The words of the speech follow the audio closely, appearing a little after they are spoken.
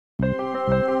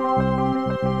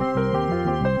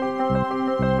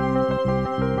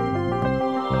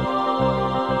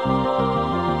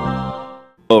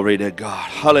Glory to God.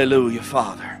 Hallelujah,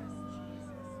 Father.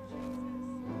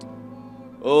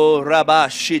 Oh, Rabba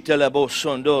Shitalabo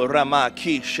Sondo Rama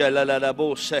Kisha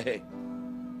Lalabo Sehe.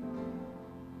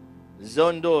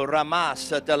 Zondo Rama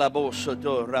Satalabo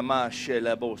Soto Rama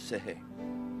Shelabo Sehe.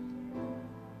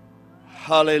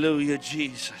 Hallelujah,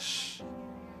 Jesus.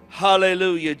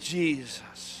 Hallelujah,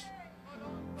 Jesus.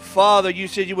 Father, you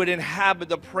said you would inhabit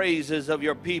the praises of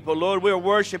your people. Lord, we're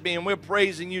worshiping and we're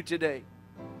praising you today.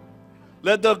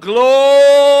 Let the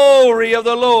glory of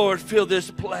the Lord fill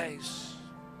this place.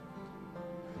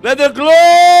 Let the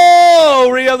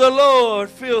glory of the Lord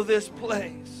fill this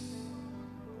place.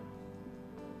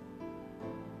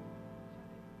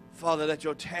 Father, let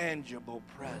your tangible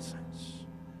presence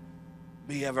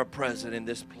be ever present in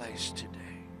this place today.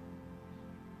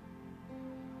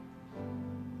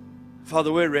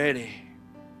 Father, we're ready.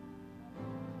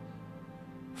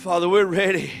 Father, we're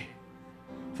ready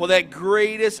for that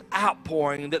greatest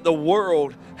outpouring that the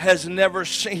world has never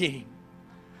seen.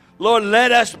 Lord,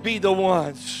 let us be the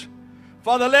ones.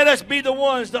 Father, let us be the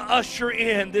ones to usher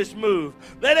in this move.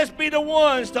 Let us be the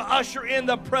ones to usher in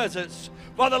the presence,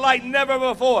 Father, like never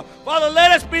before. Father,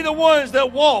 let us be the ones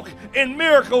that walk in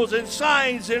miracles and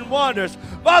signs and wonders.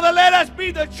 Father, let us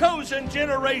be the chosen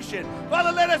generation.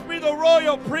 Father, let us be the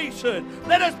royal priesthood.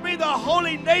 Let us be the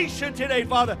holy nation today,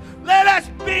 Father. Let us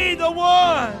be the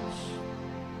ones.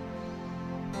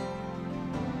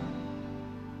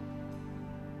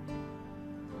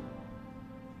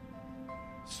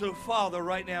 So, Father,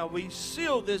 right now, we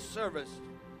seal this service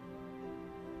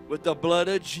with the blood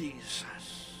of Jesus.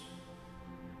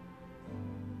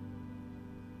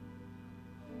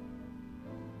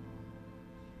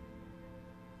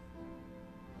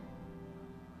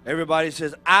 Everybody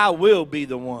says, I will be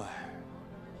the one.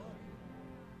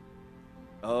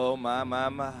 Oh,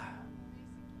 my.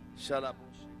 Shut up.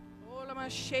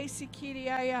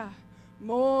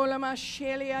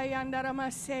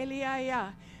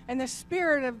 And the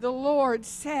Spirit of the Lord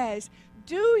says,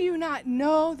 do you not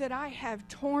know that I have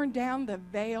torn down the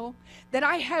veil, that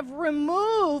I have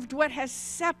removed what has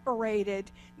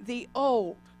separated the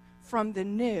old from the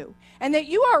new, and that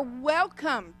you are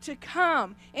welcome to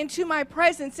come into my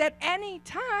presence at any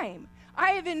time?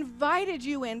 I have invited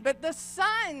you in, but the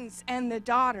sons and the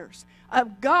daughters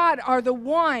of God are the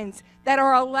ones that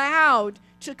are allowed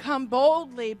to come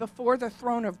boldly before the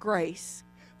throne of grace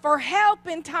for help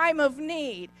in time of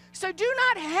need. So do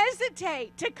not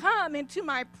hesitate to come into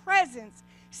my presence,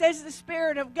 says the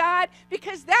Spirit of God,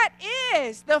 because that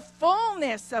is the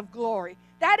fullness of glory.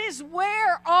 That is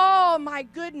where all my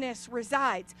goodness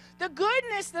resides. The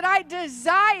goodness that I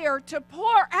desire to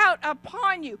pour out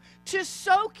upon you, to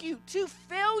soak you, to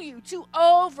fill you, to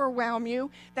overwhelm you.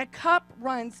 The cup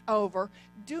runs over.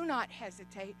 Do not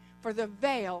hesitate, for the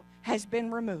veil has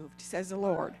been removed, says the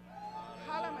Lord.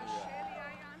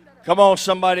 Come on,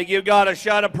 somebody, give God a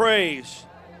shout of praise.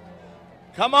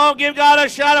 Come on, give God a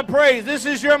shout of praise. This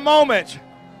is your moment.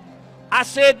 I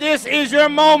said this is your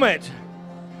moment.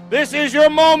 This is your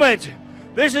moment.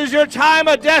 This is your time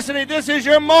of destiny. This is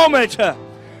your moment.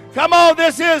 Come on,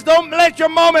 don't let your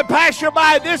moment pass you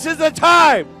by. This is the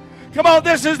time. Come on,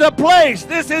 this is the place.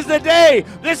 This is the day.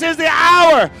 This is the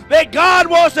hour that God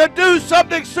wants to do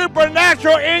something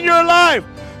supernatural in your life.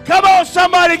 Come on,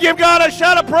 somebody, give God a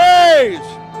shout of praise.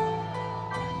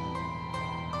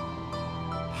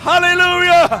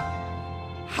 Hallelujah.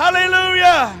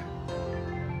 Hallelujah.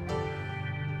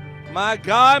 My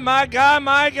God, my God,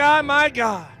 my God, my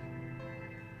God.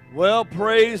 Well,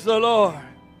 praise the Lord.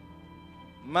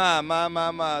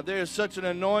 My. There is such an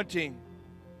anointing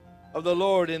of the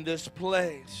Lord in this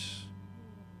place.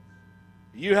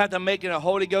 You have to make a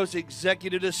Holy Ghost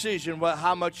executive decision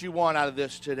how much you want out of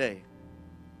this today.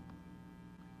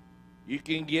 You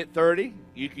can get 30,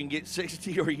 you can get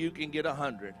 60, or you can get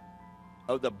 100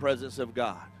 of the presence of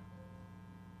God.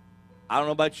 I don't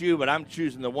know about you, but I'm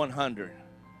choosing the 100.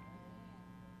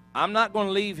 I'm not going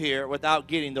to leave here without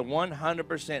getting the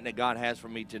 100% that God has for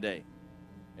me today.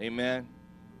 Amen.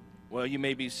 Well, you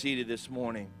may be seated this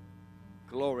morning.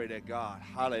 Glory to God.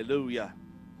 Hallelujah.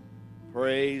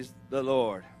 Praise the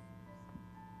Lord.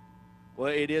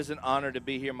 Well, it is an honor to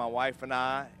be here. My wife and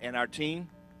I and our team,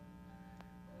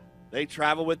 they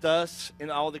travel with us in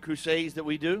all the crusades that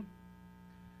we do.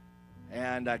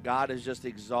 And God is just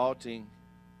exalting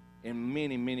in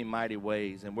many, many mighty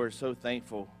ways. And we're so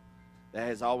thankful. That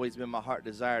has always been my heart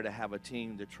desire to have a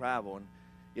team to travel. And,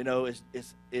 you know,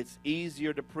 it's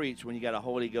easier to preach when you got a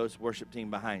Holy Ghost worship team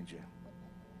behind you.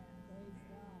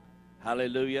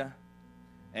 Hallelujah.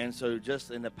 And so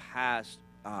just in the past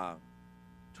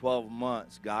 12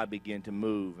 months, God began to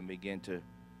move and began to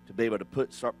to be able to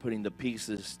start putting the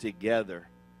pieces together.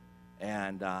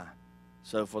 And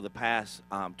so for the past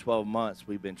 12 months,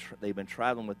 they've been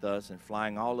traveling with us and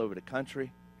flying all over the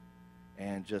country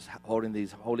and just holding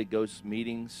these Holy Ghost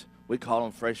meetings. We call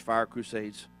them Fresh Fire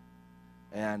Crusades.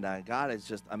 And God is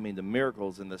just, I mean, the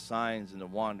miracles and the signs and the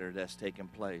wonder that's taking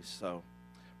place. So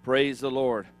praise the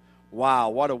Lord. Wow,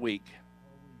 what a week.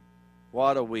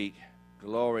 What a week.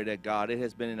 Glory to God. It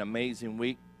has been an amazing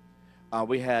week.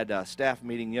 We had a staff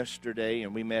meeting yesterday,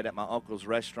 and we met at my uncle's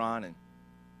restaurant and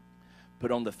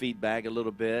put on the feed bag a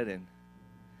little bit. And,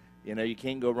 you know, you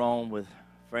can't go wrong with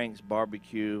Frank's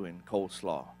barbecue and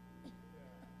coleslaw.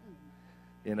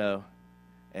 You know,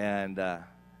 and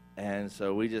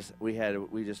so we just had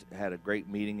a great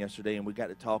meeting yesterday, and we got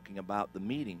to talking about the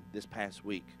meeting this past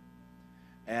week.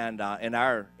 And in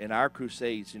our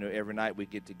crusades, you know, every night we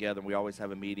get together, and we always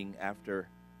have a meeting after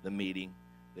the meeting.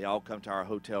 They all come to our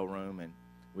hotel room, and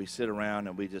we sit around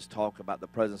and we just talk about the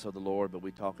presence of the Lord, but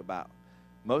we talk about,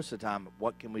 most of the time,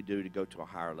 what can we do to go to a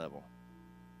higher level?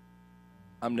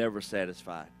 I'm never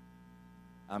satisfied.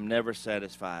 I'm never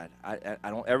satisfied. I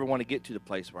don't ever want to get to the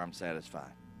place where I'm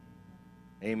satisfied.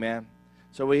 Amen.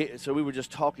 So we were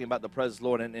just talking about the presence of the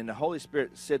Lord, and the Holy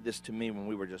Spirit said this to me when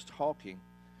we were just talking.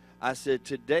 I said,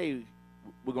 today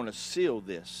we're going to seal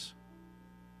this.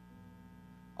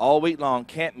 All week long,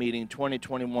 Camp Meeting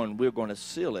 2021, we're going to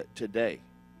seal it today.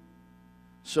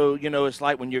 So, you know, it's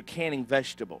like when you're canning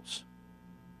vegetables.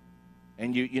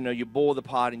 And you boil the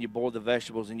pot and you boil the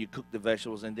vegetables and you cook the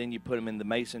vegetables and then you put them in the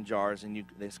mason jars and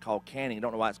it's called canning. I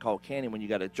don't know why it's called canning when you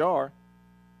got a jar,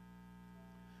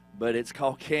 but it's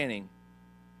called canning.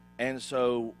 And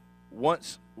so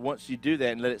once you do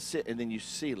that and let it sit and then you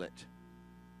seal it,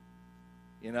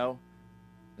 you know,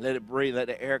 let it breathe, let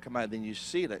the air come out, then you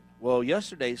seal it. Well,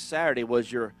 yesterday, Saturday,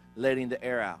 was your letting the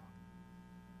air out.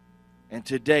 And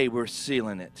today we're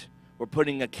sealing it. We're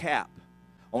putting a cap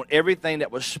on everything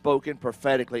that was spoken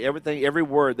prophetically, every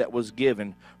word that was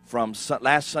given from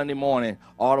last Sunday morning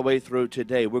all the way through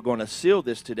today. We're going to seal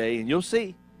this today, and you'll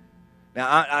see.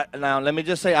 Now, now let me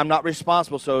just say, I'm not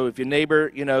responsible. So if your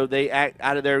neighbor, you know, they act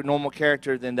out of their normal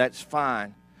character, then that's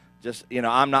fine. Just, you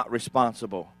know, I'm not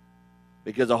responsible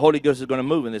because the Holy Ghost is going to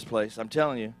move in this place. I'm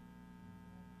telling you.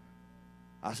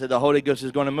 I said the Holy Ghost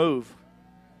is going to move.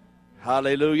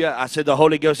 Hallelujah. I said the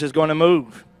Holy Ghost is going to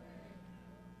move.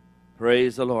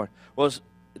 Praise the Lord. Well,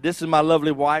 this is my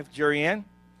lovely wife, Jerianne,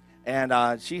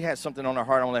 and she has something on her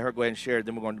heart. I want to let her go ahead and share it.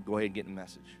 Then we're going to go ahead and get the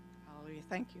message. Hallelujah.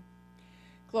 Thank you.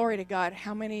 Glory to God.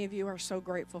 How many of you are so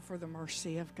grateful for the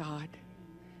mercy of God?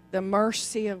 The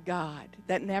mercy of God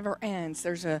that never ends.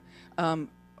 There's a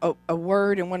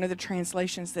word in one of the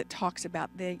translations that talks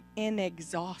about the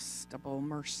inexhaustible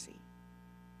mercy.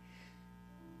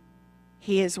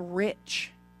 He is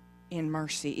rich in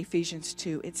mercy, Ephesians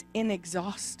 2. It's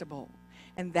inexhaustible.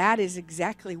 And that is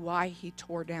exactly why he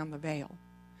tore down the veil,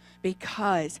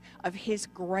 because of his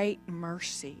great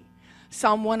mercy.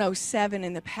 Psalm 107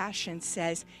 in the Passion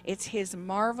says, it's his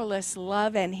marvelous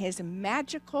love and his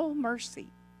magical mercy.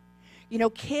 You know,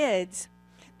 kids,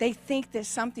 they think that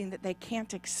something that they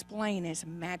can't explain is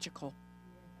magical.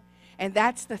 And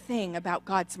that's the thing about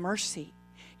God's mercy.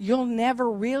 You'll never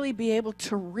really be able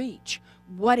to reach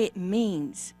what it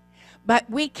means. But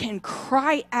we can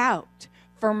cry out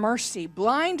for mercy.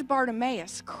 Blind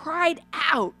Bartimaeus cried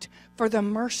out for the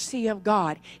mercy of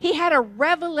God. He had a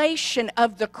revelation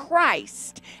of the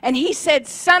Christ, and he said,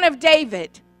 Son of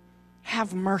David,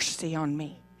 have mercy on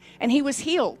me. And he was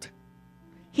healed.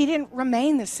 He didn't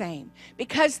remain the same,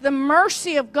 because the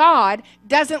mercy of God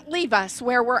doesn't leave us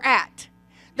where we're at.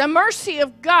 The mercy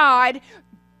of God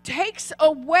takes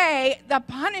away the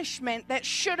punishment that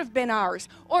should have been ours,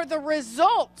 or the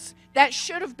results that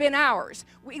should have been ours.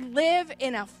 We live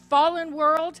in a fallen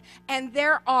world, and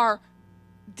there are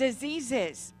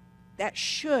diseases that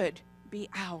should be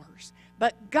ours.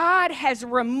 But God has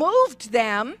removed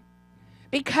them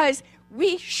because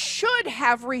we should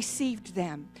have received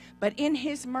them. But in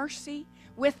his mercy,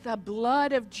 with the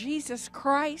blood of Jesus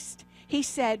Christ, he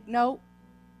said, no,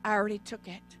 I already took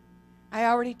it. I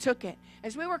already took it.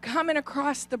 As we were coming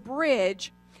across the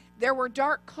bridge, there were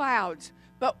dark clouds.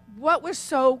 But what was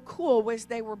so cool was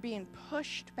they were being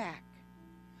pushed back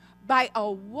by a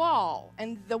wall,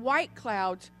 and the white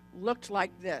clouds looked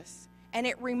like this. And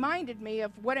it reminded me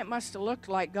of what it must have looked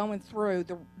like going through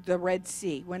the Red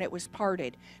Sea when it was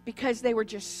parted, because they were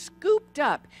just scooped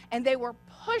up and they were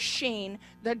pushing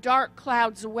the dark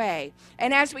clouds away.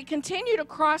 And as we continued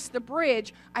across the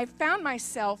bridge, I found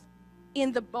myself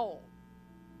in the bowl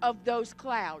of those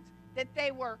clouds, that they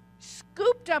were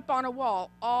scooped up on a wall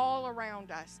all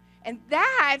around us. And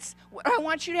that's what I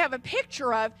want you to have a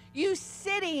picture of, you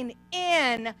sitting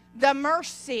in the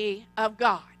mercy of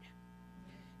God.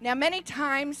 Now, many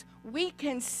times we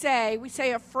say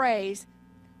a phrase,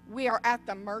 we are at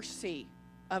the mercy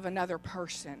of another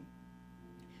person.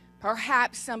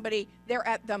 Perhaps they're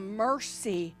at the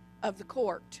mercy of the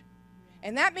court.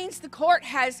 And that means the court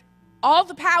has all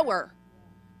the power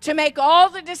to make all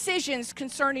the decisions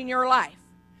concerning your life.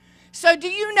 So do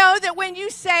you know that when you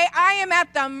say, I am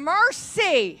at the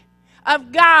mercy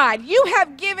of God, you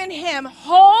have given him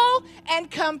whole and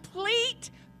complete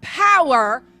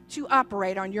power to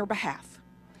operate on your behalf?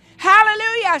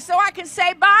 Hallelujah. So I can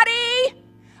say, body,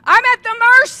 I'm at the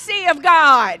mercy of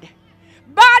God.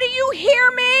 Body, you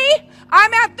hear me?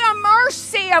 I'm at the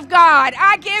mercy of God.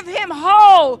 I give him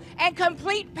whole and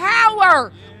complete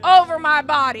power over my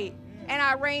body, and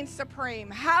I reign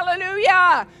supreme.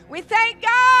 Hallelujah. We thank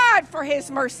God for his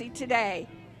mercy today.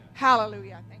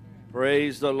 Hallelujah. Thank you.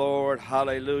 Praise the Lord.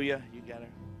 Hallelujah. You got it.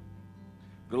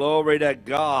 Glory to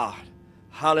God.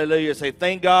 Hallelujah. Say,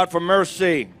 thank God for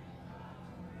mercy.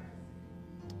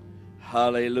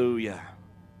 Hallelujah.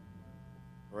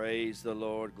 Praise the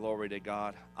Lord. Glory to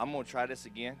God. I'm going to try this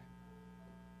again.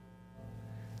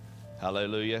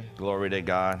 Hallelujah. Glory to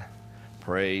God.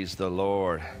 Praise the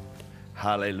Lord.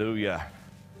 Hallelujah.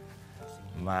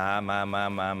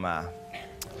 My.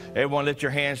 Everyone lift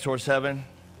your hands towards heaven.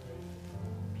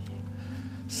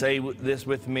 Say this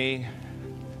with me.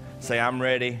 Say, I'm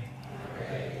ready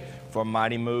for a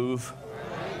mighty move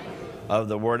of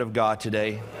the Word of God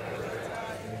today.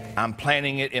 I'm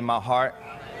planting it in my heart,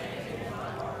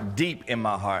 deep in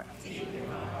my heart.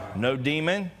 No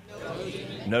demon,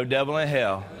 no devil in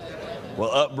hell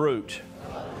will uproot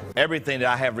everything that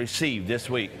I have received this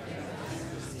week.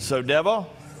 So,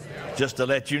 devil, just to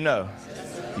let you know,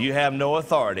 you have no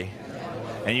authority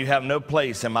and you have no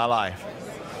place in my life.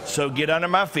 So get under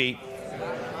my feet,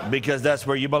 because that's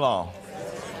where you belong.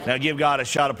 Now give God a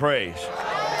shout of praise.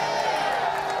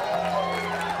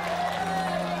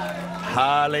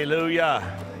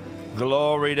 Hallelujah.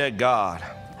 Glory to God.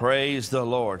 Praise the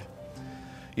Lord.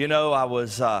 You know, I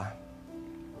was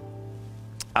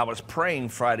praying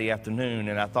Friday afternoon,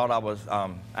 and I thought I was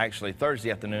actually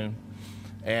Thursday afternoon,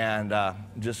 and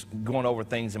just going over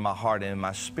things in my heart and in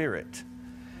my spirit.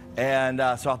 And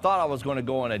so I thought I was going to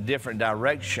go in a different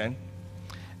direction.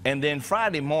 And then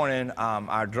Friday morning,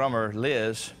 our drummer,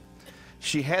 Liz,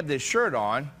 she had this shirt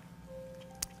on,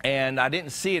 and I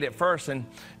didn't see it at first. And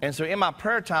so in my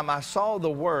prayer time, I saw the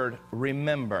word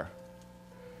remember.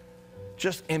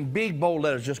 Just in big, bold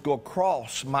letters, just go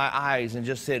across my eyes and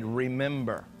just said,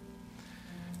 remember.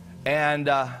 And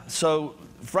so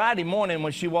Friday morning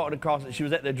when she walked across, she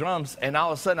was at the drums, and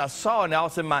all of a sudden I saw it, and all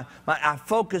of a sudden I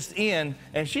focused in,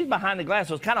 and she's behind the glass,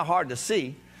 so it's kind of hard to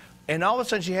see. And all of a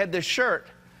sudden she had this shirt.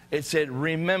 It said,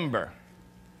 remember.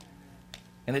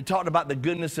 And it talked about the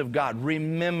goodness of God.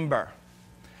 Remember.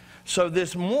 So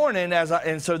this morning,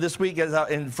 and so this week,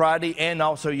 and Friday and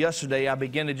also yesterday, I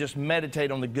began to just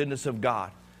meditate on the goodness of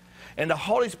God. And the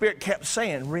Holy Spirit kept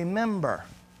saying, remember.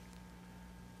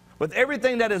 With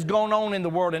everything that is going on in the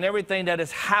world and everything that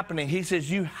is happening, he says,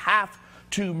 you have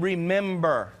to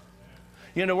remember.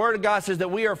 You know, the Word of God says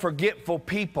that we are forgetful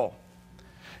people.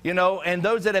 You know, and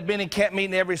those that have been in camp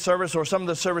meeting every service or some of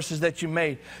the services that you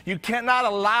made, you cannot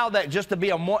allow that just to be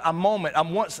a moment, a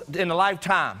once in a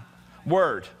lifetime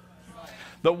word.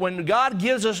 But when God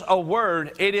gives us a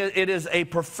word, it is a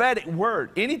prophetic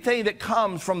word. Anything that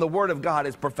comes from the Word of God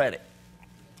is prophetic.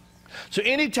 So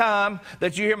anytime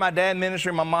that you hear my dad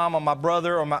ministering, my mom or my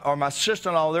brother or my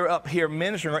sister-in-law, they're up here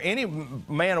ministering, or any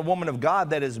man or woman of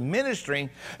God that is ministering,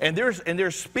 and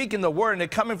they're speaking the word and they're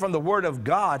coming from the Word of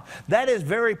God, that is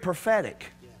very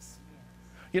prophetic. Yes.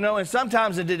 You know, and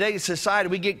sometimes in today's society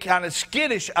we get kind of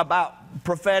skittish about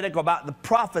prophetic, about the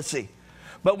prophecy.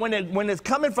 But when it's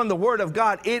coming from the Word of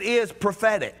God, it is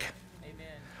prophetic.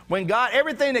 When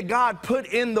everything that God put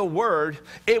in the Word,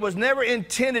 it was never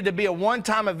intended to be a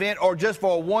one-time event or just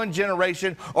for one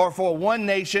generation or for one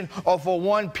nation or for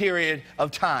one period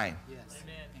of time. Yes.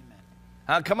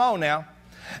 Amen. Come on now.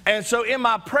 And so in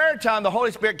my prayer time, the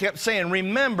Holy Spirit kept saying,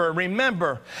 remember,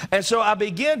 remember. And so I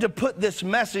began to put this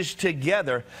message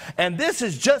together. And this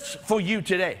is just for you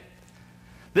today.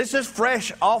 This is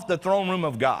fresh off the throne room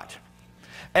of God.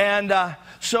 And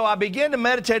so I began to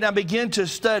meditate and I began to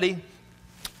study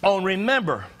on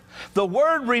remember. The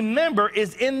word remember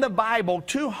is in the Bible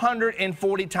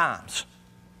 240 times.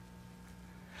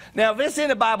 Now, if it's in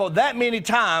the Bible that many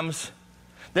times,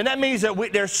 then that means that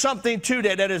there's something to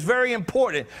that is very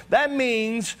important. That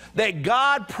means that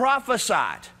God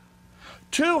prophesied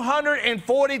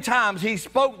 240 times he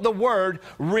spoke the word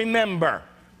remember.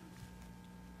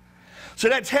 So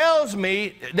that tells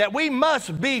me that we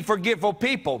must be forgetful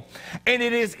people. And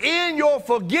it is in your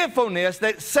forgetfulness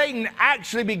that Satan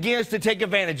actually begins to take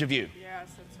advantage of you. Yes,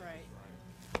 that's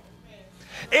right.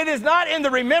 It is not in the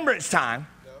remembrance time.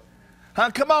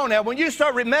 Come on now, when you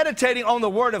start meditating on the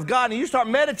Word of God and you start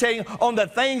meditating on the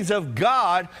things of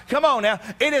God, come on now,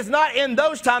 it is not in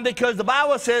those times, because the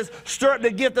Bible says stir up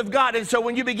the gift of God. And so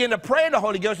when you begin to pray in the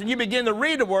Holy Ghost and you begin to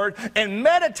read the Word and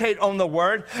meditate on the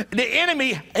Word, the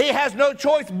enemy, he has no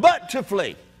choice but to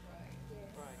flee.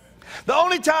 The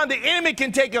only time the enemy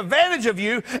can take advantage of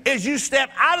you is you step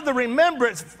out of the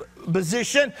remembrance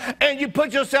position and you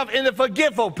put yourself in the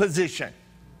forgetful position.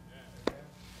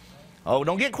 Oh,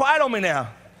 don't get quiet on me now.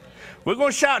 We're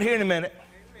going to shout here in a minute.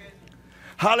 Amen.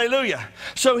 Hallelujah.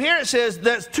 So here it says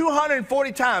that's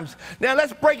 240 times. Now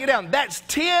let's break it down. That's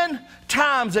 10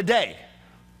 times a day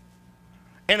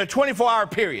in a 24-hour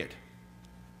period.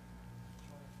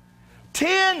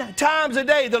 10 times a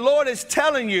day the Lord is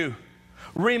telling you,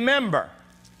 remember.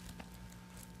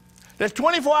 There's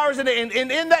 24 hours a day, and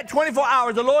in that 24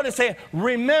 hours, the Lord is saying,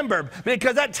 remember,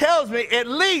 because that tells me at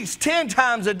least 10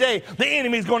 times a day, the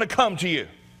enemy is going to come to you.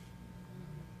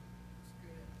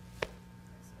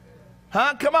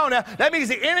 Huh? Come on now. That means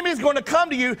the enemy is going to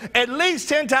come to you at least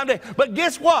 10 times a day. But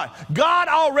guess what? God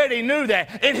already knew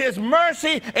that. In His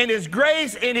mercy and His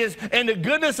grace and the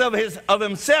goodness of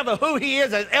Himself, of who He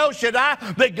is as El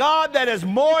Shaddai, the God that is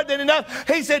more than enough.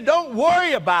 He said, don't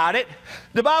worry about it.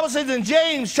 The Bible says in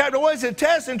James chapter 1, it says,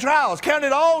 tests and trials, count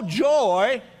it all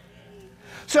joy.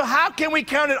 So how can we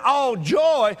count it all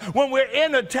joy when we're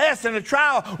in a test and a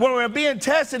trial, when we're being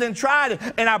tested and tried,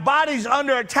 and our body's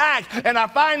under attack, and our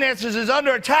finances is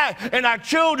under attack, and our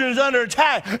children's under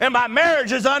attack, and my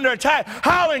marriage is under attack?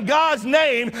 How in God's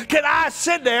name can I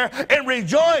sit there and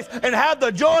rejoice and have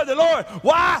the joy of the Lord?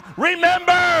 Why?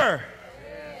 Remember.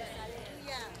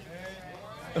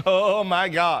 Oh my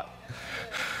God.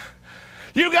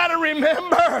 You got to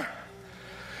remember.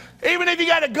 Even if you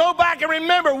got to go back and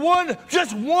remember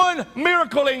just one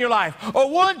miracle in your life, or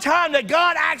one time that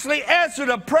God actually answered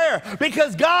a prayer,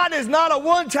 because God is not a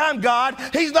one-time God.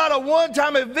 He's not a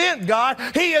one-time event God.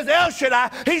 He is El Shaddai.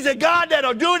 He's a God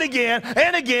that'll do it again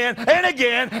and again and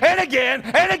again and again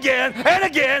and again and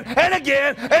again and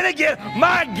again and again.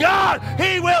 My God,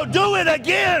 He will do it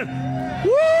again.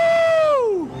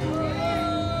 Woo!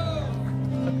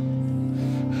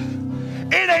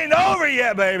 It ain't over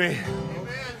yet, baby.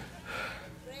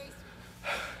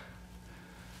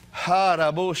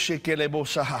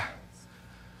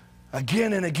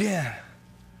 Again and again,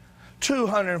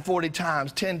 240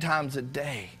 times, 10 times a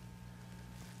day.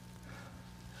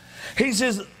 He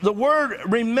says the word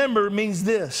remember means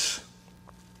this.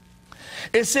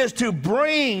 It says to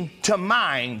bring to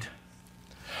mind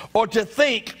or to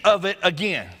think of it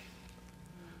again.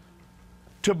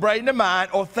 To bring to mind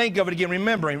or think of it again,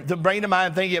 remembering, to bring to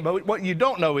mind, think it. But what you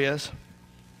don't know is,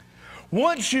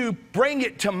 once you bring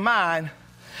it to mind,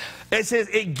 it says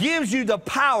it gives you the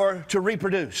power to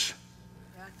reproduce.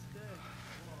 That's good.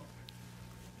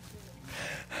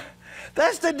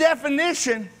 That's the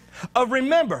definition of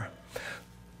remember.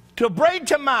 To bring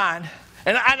to mind,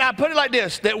 and I put it like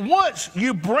this, that once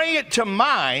you bring it to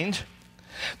mind,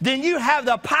 then you have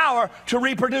the power to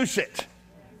reproduce it.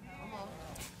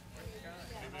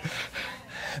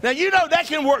 Now, you know that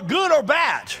can work good or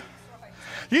bad.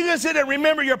 You can sit there and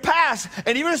remember your past,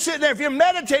 and you're sitting there, if you're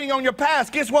meditating on your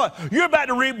past, guess what? You're about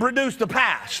to reproduce the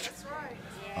past.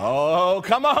 Oh,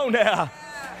 come on now.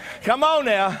 Come on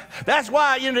now. That's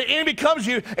why the enemy comes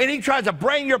to you and he tries to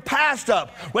bring your past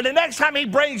up. When the next time he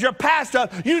brings your past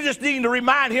up, you just need to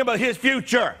remind him of his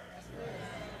future.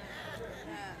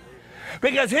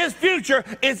 Because his future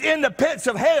is in the pits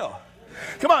of hell.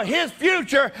 Come on, his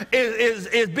future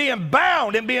is being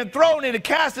bound and being thrown and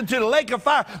cast into the lake of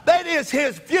fire. That is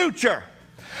his future.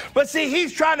 But see,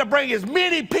 he's trying to bring as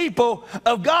many people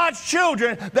of God's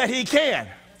children that he can.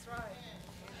 That's right.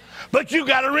 But you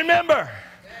got to remember.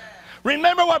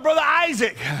 Remember what Brother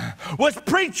Isaac was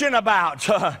preaching about.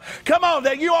 Come on,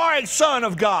 that you are a son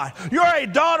of God. You're a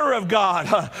daughter of God.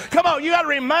 Come on, you got to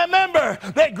remember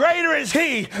that greater is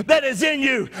He that is in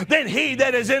you than he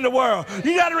that is in the world.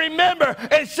 You got to remember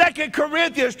in 2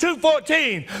 Corinthians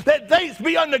 2:14 that thanks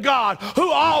be unto God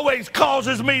who always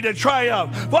causes me to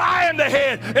triumph. For I am the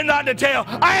head and not the tail.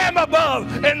 I am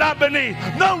above and not beneath.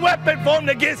 No weapon formed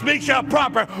against me shall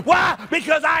prosper. Why?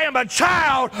 Because I am a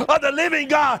child of the living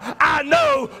God. I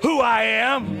know who I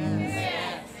am.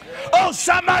 Yes. Oh,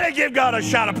 somebody give God a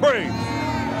shout of praise.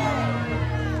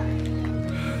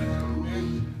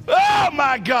 Oh! Oh,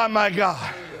 my God, my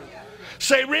God.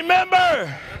 Say,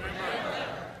 remember.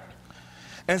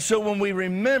 And so when we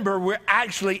remember, we're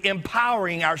actually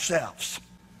empowering ourselves.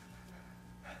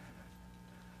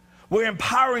 We're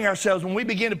empowering ourselves when we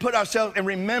begin to put ourselves in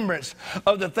remembrance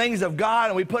of the things of God,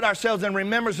 and we put ourselves in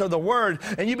remembrance of the Word,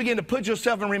 and you begin to put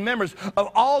yourself in remembrance of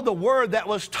all the Word that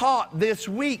was taught this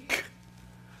week.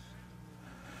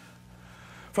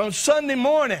 From Sunday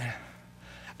morning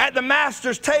at the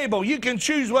Master's table, you can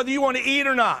choose whether you want to eat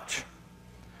or not.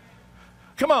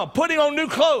 Come on, putting on new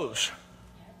clothes.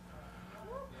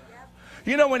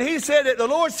 You know, when he said it, the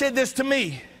Lord said this to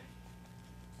me.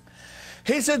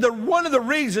 He said that one of the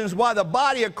reasons why the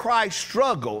body of Christ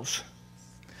struggles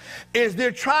is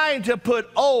they're trying to put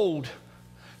old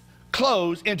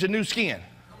clothes into new skin.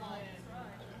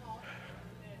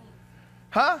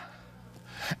 Huh?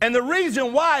 And the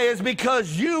reason why is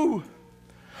because you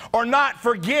are not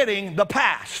forgetting the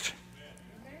past.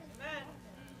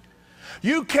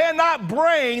 You cannot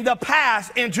bring the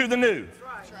past into the new.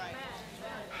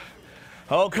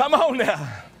 Oh, come on now.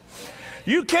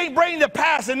 You can't bring the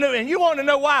past and new. And you want to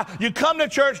know why? You come to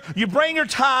church, you bring your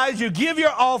tithes, you give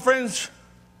your offerings.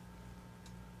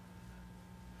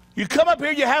 You come up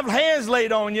here, you have hands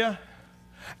laid on you.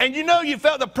 And you know you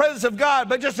felt the presence of God,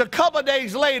 but just a couple of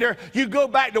days later, you go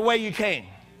back the way you came.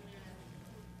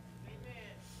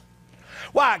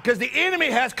 Why? Because the enemy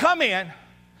has come in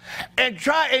and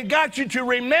got you to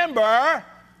remember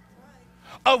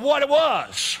of what it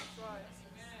was.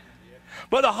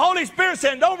 But the Holy Spirit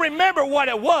said, don't remember what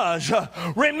it was,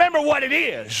 remember what it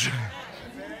is.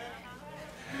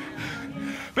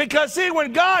 Because see,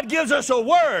 when God gives us a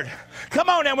word, come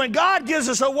on now, when God gives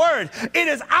us a word, it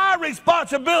is our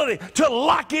responsibility to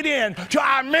lock it in to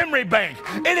our memory bank.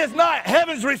 It is not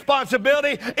heaven's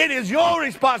responsibility, it is your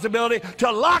responsibility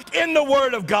to lock in the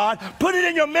word of God, put it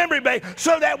in your memory bank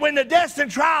so that when the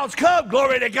destined trials come,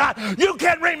 glory to God, you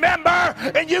can remember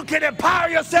and you can empower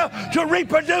yourself to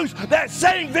reproduce that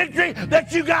same victory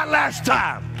that you got last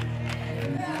time.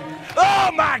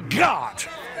 Oh my God.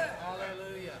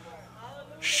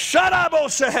 Shut up,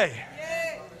 Osei.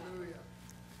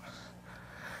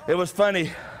 It was funny.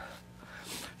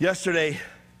 Yesterday,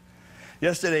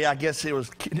 I guess it was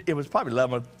probably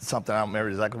 11 or something. I don't remember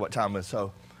exactly what time it was.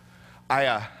 So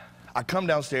I come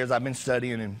downstairs. I've been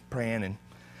studying and praying.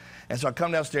 And so I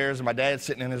come downstairs, and my dad's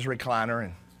sitting in his recliner.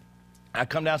 And I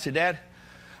come down and say, Dad,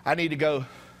 I need to go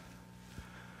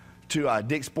to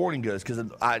Dick's Sporting Goods because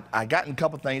I got a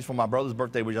couple things for my brother's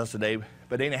birthday was yesterday,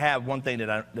 but they didn't have one thing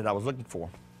that I was looking for.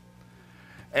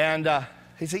 And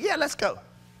he said, yeah, let's go.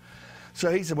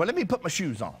 So he said, well, let me put my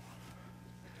shoes on.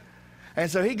 And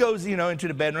so he goes, into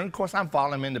the bedroom. Of course, I'm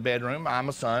following him in the bedroom. I'm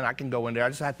a son. I can go in there. I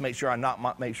just have to make sure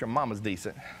make sure Mama's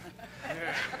decent.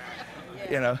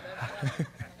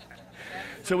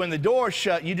 So when the door's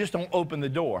shut, you just don't open the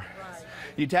door.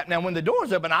 You tap. Now, when the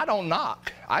door's open, I don't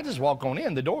knock. I just walk on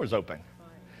in. The door's open.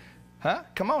 Huh?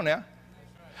 Come on now.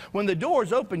 When the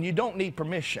door's open, you don't need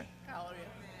permission.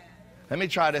 Let me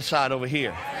try this side over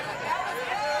here.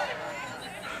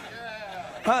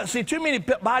 See, too many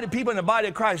people in the body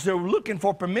of Christ, they're looking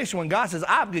for permission when God says,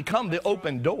 I've become the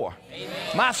open door. Amen.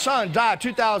 My son died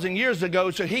 2,000 years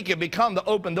ago so he could become the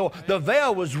open door. The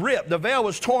veil was ripped. The veil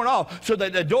was torn off so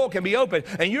that the door can be open.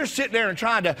 And you're sitting there and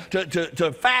trying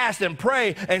to fast and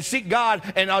pray and seek God.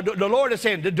 And the Lord is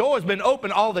saying, the door has been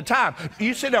open all the time.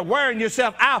 You sit there wearing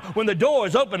yourself out when the door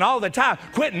is open all the time.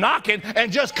 Quit knocking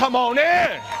and just come on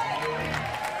in.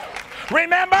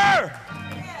 Remember.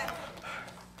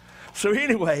 So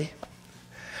anyway,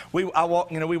 we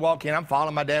walk in. I'm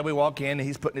following my dad. We walk in, and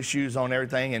he's putting his shoes on and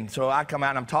everything. And so I come out,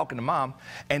 and I'm talking to Mom.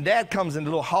 And Dad comes in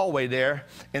the little hallway there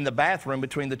in the bathroom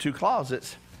between the two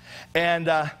closets. And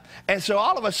so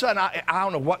all of a sudden, I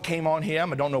don't know what came on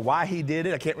him. I don't know why he did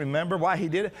it. I can't remember why he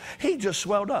did it. He just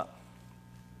swelled up.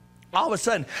 All of a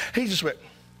sudden, he just went.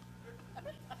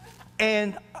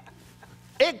 And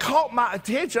it caught my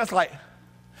attention. I was like,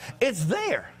 it's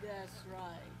there.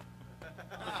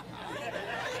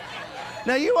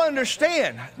 Now, you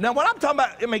understand. Now, what I'm talking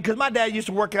about, because my dad used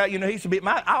to work out, he used to be,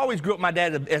 I always grew up my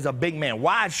dad as a big man,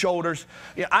 wide shoulders.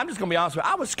 I'm just going to be honest with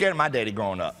you. I was scared of my daddy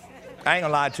growing up. I ain't going to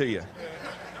lie to you.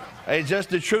 It's just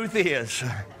the truth is.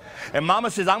 And Mama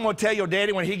says, I'm going to tell your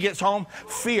daddy when he gets home,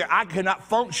 fear, I could not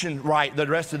function right the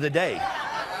rest of the day.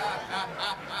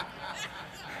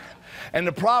 And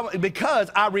the problem,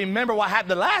 because I remember what happened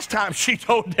the last time she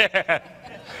told Dad.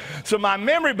 So my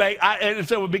memory bank,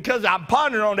 so because I'm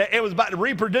pondering on that, it was about to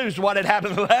reproduce what had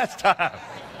happened the last time.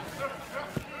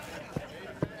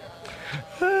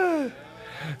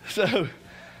 So,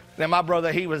 now my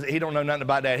brother, he don't know nothing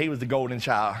about that. He was the golden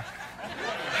child.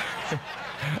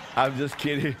 I'm just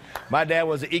kidding. My dad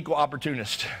was an equal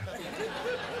opportunist.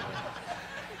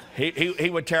 He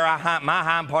would tear my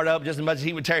hind part up just as much as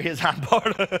he would tear his hind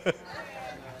part up.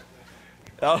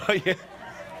 Oh, yeah.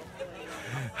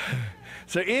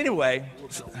 So anyway,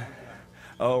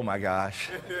 oh my gosh.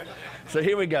 So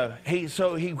here we go.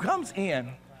 So he comes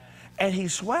in and he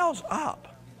swells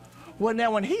up. Well,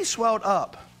 now when he swelled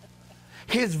up,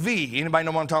 his V, anybody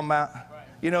know what I'm talking about?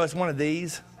 You know, it's one of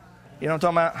these. You know what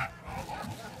I'm talking about?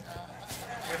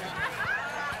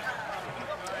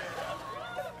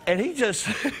 And he just,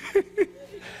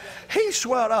 he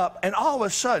swelled up, and all of a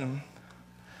sudden,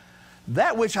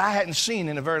 that which I hadn't seen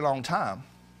in a very long time,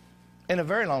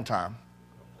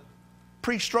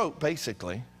 pre-stroke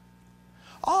basically,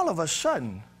 all of a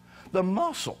sudden, the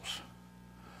muscles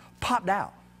popped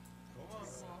out.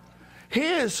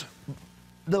 The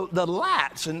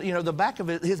lats and, you know, the back of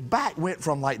it, his back went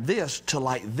from like this to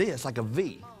like this, like a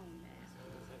V.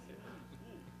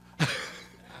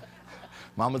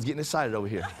 Mama's getting excited over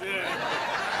here.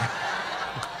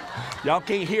 Y'all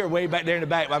can't hear way back there in the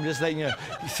back, but I'm just letting you know,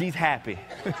 she's happy.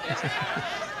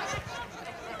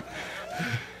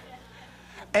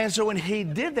 And so when he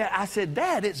did that, I said,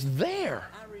 Dad, it's there.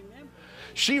 I remember.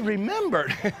 She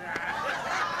remembered.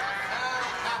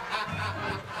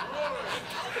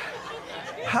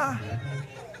 Huh?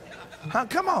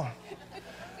 Come on.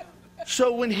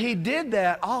 So when he did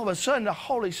that, all of a sudden the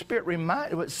Holy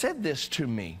Spirit said this to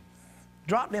me.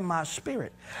 Dropped in my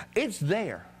spirit. It's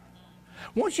there.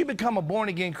 Once you become a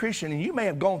born-again Christian, and you may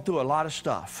have gone through a lot of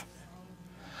stuff.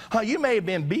 You may have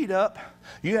been beat up,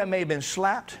 you may have been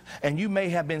slapped, and you may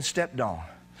have been stepped on.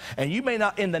 And you may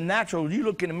not, in the natural, you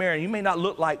look in the mirror, and you may not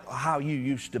look like how you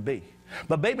used to be.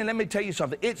 But baby, let me tell you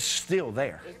something, it's still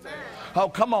there. Oh,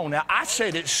 come on now. I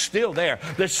said it's still there.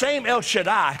 The same El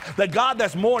Shaddai, the God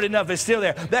that's more than enough, is still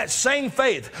there. That same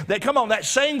faith, that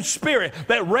same spirit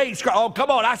that raised Christ. Oh, come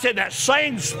on. I said that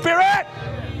same spirit.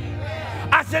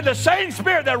 I said the same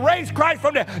spirit that raised Christ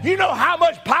from the dead. You know how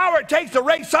much power it takes to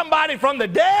raise somebody from the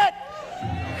dead?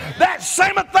 That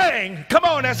same thing. Come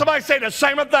on now. Somebody say the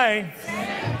same thing.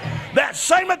 That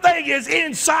same thing is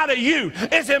inside of you.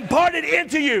 It's imparted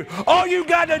into you. All you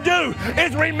got to do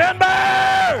is remember.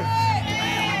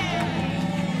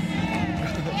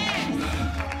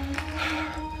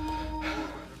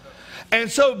 And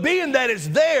so being that it's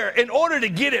there, in order to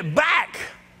get it back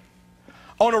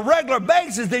on a regular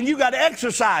basis, then you got to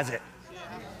exercise it.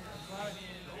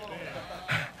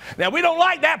 Now, we don't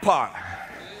like that part.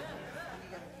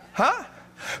 Huh?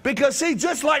 Because see,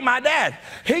 just like my dad,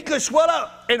 he could swell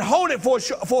up and hold it for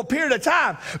a period of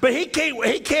time, but he can't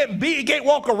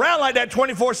walk around like that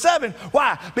 24/7.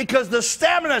 Why? Because the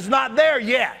stamina's not there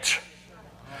yet.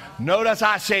 Notice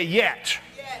I say yet.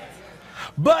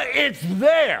 But it's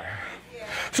there.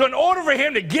 So in order for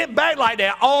him to get back like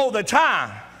that all the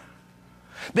time,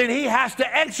 then he has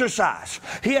to exercise.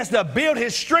 He has to build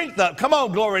his strength up. Come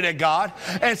on, glory to God.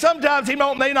 And sometimes he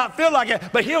may not feel like it,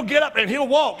 but he'll get up and he'll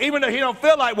walk, even though he don't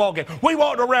feel like walking. We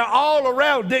walked all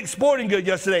around Dick's Sporting Goods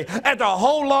yesterday. After a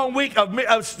whole long week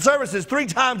of services 3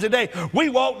 times a day, we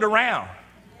walked around.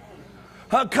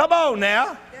 Come on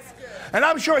now. And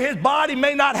I'm sure his body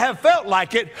may not have felt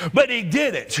like it, but he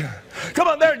did it. Come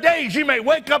on, there are days you may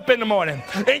wake up in the morning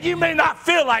and you may not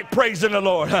feel like praising the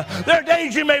Lord. There are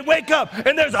days you may wake up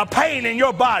and there's a pain in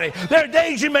your body. There are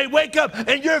days you may wake up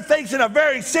and you're facing a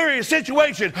very serious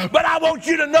situation. But I want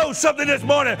you to know something this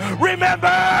morning.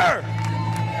 Remember!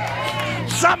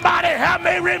 Somebody help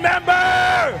me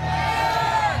remember!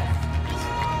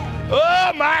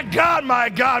 Oh my God, my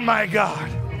God, my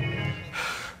God.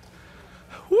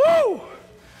 Woo!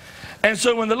 And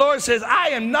so when the Lord says, I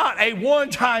am not a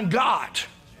one-time God.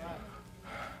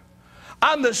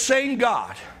 I'm the same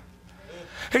God.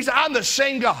 He said, I'm the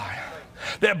same God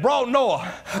that brought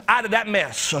Noah out of that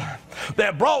mess,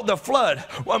 that brought the flood.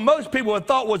 What most people had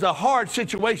thought was a hard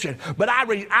situation, but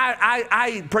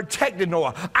I protected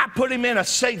Noah. I put him in a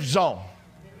safe zone.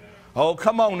 Oh,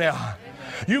 come on now.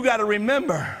 You got to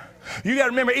remember. You got to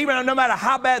remember, even no matter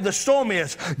how bad the storm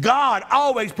is, God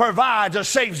always provides a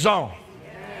safe zone.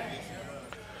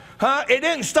 It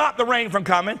didn't stop the rain from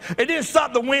coming. It didn't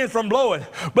stop the wind from blowing.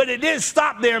 But it did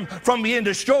stop them from being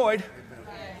destroyed.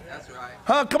 That's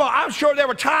right. Come on, I'm sure there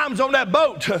were times on that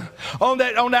boat, on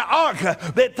that ark,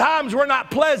 that times were not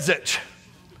pleasant.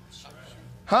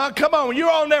 Come on,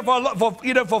 you're on there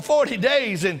for 40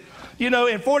 days and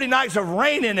in 40 nights of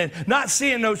raining and not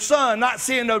seeing no sun, not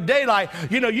seeing no daylight,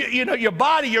 your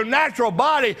body, your natural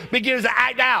body begins to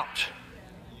act out.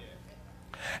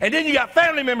 And then you got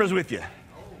family members with you.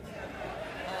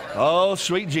 Oh,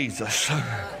 sweet Jesus.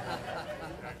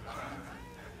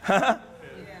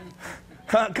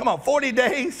 Come on, 40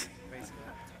 days?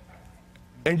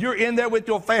 And you're in there with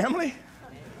your family?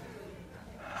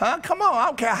 Come on, I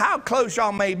don't care how close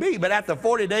y'all may be, but after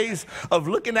 40 days of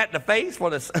looking at the face for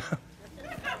the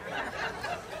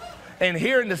and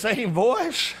hearing the same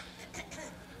voice,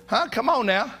 come on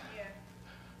now.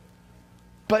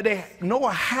 But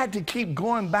Noah had to keep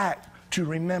going back to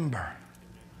remember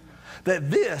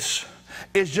that this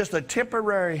is just a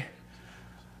temporary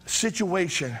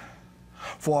situation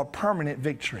for a permanent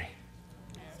victory.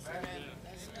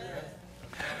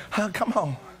 Come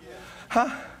on.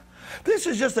 This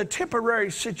is just a temporary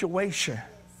situation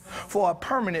for a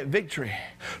permanent victory.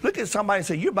 Look at somebody and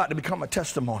say, you're about to become a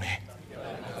testimony.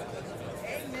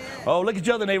 Oh, look at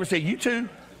your other neighbor and say, you too.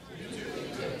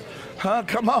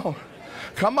 Come on.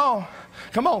 Come on.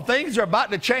 Come on. Things are about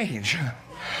to change.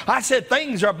 I said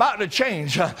things are about to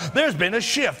change. There's been a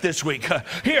shift this week.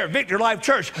 Here at Victory Life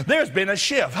Church, there's been a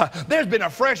shift. There's been a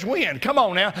fresh wind. Come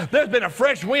on now. There's been a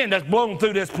fresh wind that's blown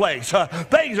through this place.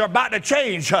 Things are about to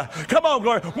change. Come on,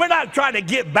 glory. We're not trying to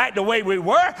get back the way we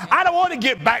were. I don't want to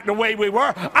get back the way we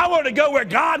were. I want to go where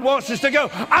God wants us to go.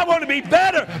 I want to be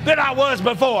better than I was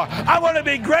before. I want to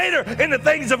be greater in the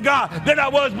things of God than I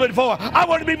was before. I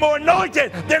want to be more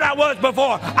anointed than I was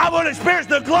before. I want to experience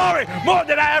the glory more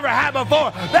than I ever had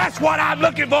before. That's what I'm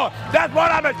looking for. That's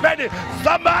what I'm expecting.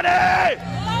 Somebody!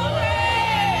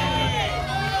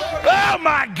 Oh,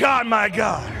 my God, my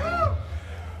God.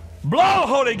 Blow,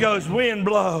 Holy Ghost, wind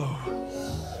blow.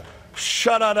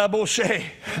 Shut-up-a-bullshit.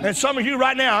 And some of you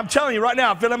right now, I'm telling you right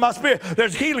now, I'm feeling my spirit.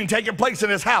 There's healing taking place in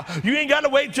this house. You ain't got to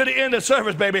wait till the end of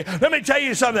service, baby. Let me tell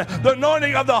you something. The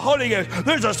anointing of the Holy Ghost,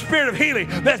 there's a spirit of healing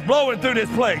that's blowing through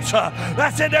this place.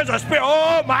 That's it. There's a spirit.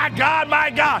 Oh, my God, my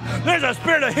God. There's a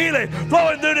spirit of healing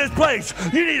flowing through this place.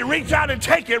 You need to reach out and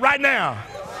take it right now.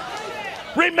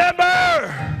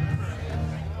 Remember.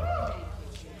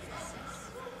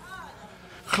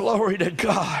 Glory to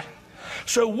God.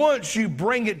 So once you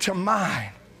bring it to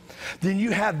mind, then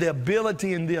you have the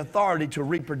ability and the authority to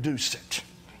reproduce it.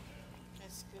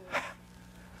 That's good.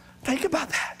 Think about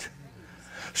that.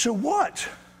 So what?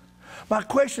 My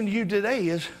question to you today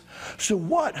is, so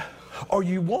what are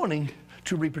you wanting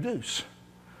to reproduce?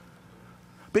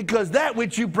 Because that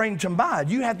which you bring to mind,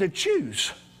 you have to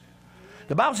choose.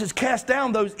 The Bible says, cast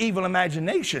down those evil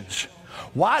imaginations.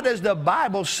 Why does the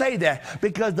Bible say that?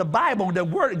 Because the Bible, the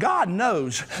Word of God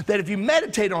knows that if you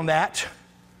meditate on that,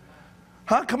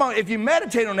 come on, if you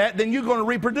meditate on that, then you're going to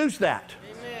reproduce that.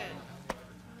 Amen.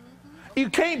 You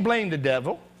can't blame the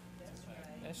devil.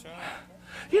 That's right.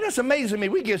 You know, it's amazing to me.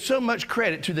 We give so much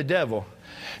credit to the devil.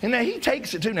 And now he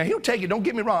takes it too. Now, he'll take it. Don't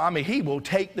get me wrong. I mean, he will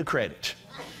take the credit.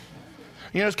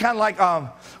 You know, it's kind of like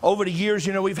over the years,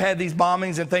 you know, we've had these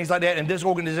bombings and things like that, and this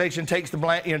organization takes the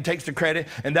blame, you know, takes the credit,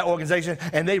 and that organization,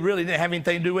 and they really didn't have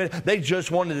anything to do with it. They just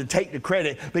wanted to take the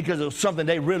credit because it was something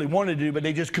they really wanted to do, but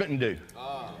they just couldn't do.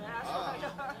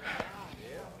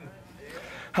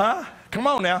 Come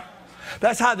on now.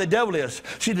 That's how the devil is.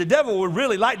 See, the devil would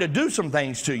really like to do some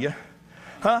things to you.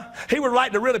 He would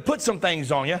like to really put some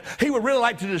things on you. He would really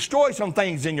like to destroy some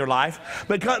things in your life.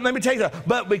 Because, let me tell you something,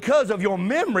 but because of your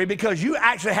memory, because you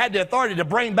actually had the authority to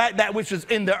bring back that which is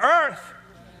in the earth,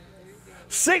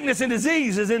 sickness and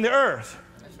disease is in the earth.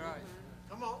 That's right.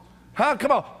 Come on.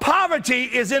 Come on. Poverty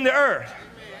is in the earth.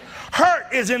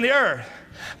 Hurt is in the earth.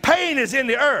 Pain is in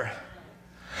the earth.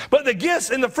 But the gifts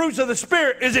and the fruits of the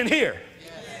Spirit is in here.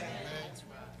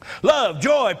 Love,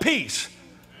 joy, peace.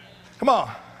 Come on.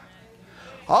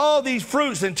 All these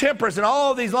fruits and temperance and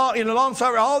all these long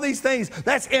suffering, all these things,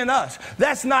 that's in us.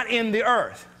 That's not in the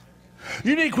earth.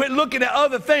 You need to quit looking at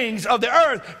other things of the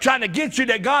earth trying to get you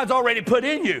that God's already put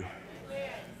in you.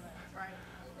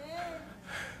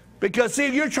 Because,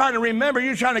 see, you're trying to remember,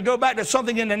 you're trying to go back to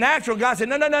something in the natural. God said,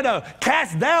 no, no, no, no.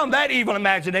 Cast down that evil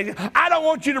imagination. I don't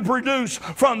want you to produce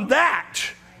from that.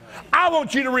 I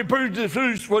want you to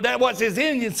reproduce for that what's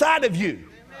inside of you.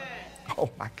 Oh,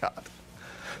 my God.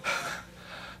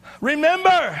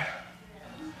 Remember,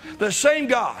 the same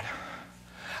God,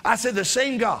 I said the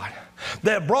same God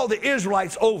that brought the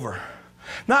Israelites over,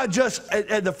 not just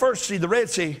at the first sea, the Red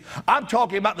Sea. I'm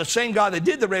talking about the same God that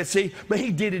did the Red Sea, but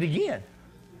he did it again.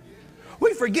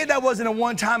 We forget that wasn't a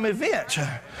one-time event.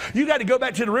 You got to go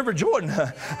back to the River Jordan.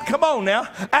 Come on now.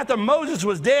 After Moses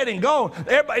was dead and gone,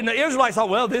 everybody, and the Israelites thought,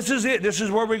 well, this is it. This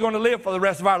is where we're going to live for the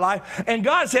rest of our life. And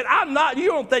God said, you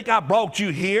don't think I brought you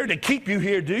here to keep you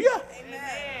here, do you?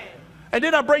 And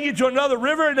then I bring you to another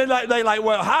river, and they like,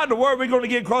 well, how in the world are we going to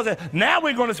get across that? Now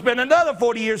we're going to spend another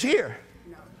 40 years here.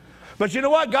 But you know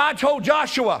what? God told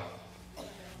Joshua.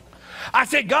 I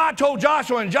said, God told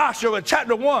Joshua in Joshua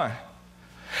chapter 1.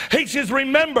 He says,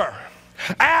 remember.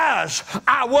 as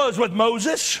I was with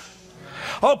Moses.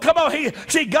 Oh, come on.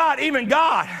 See, even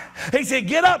God, he said,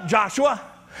 get up, Joshua.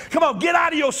 Come on, get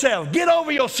out of yourself. Get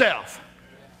over yourself.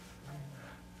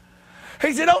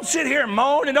 He said, don't sit here and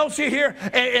moan and don't sit here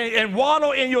and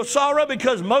waddle in your sorrow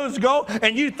because Moses go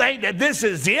and you think that this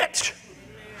is it.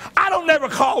 I don't never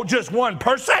call just one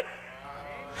person.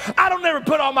 I don't never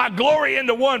put all my glory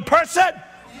into one person.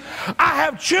 I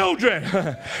have children.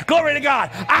 Glory to God.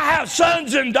 I have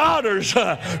sons and daughters.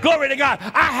 Glory to God.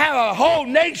 I have a whole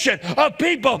nation of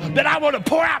people that I want to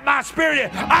pour out my spirit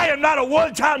in. I am not a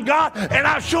one-time God, and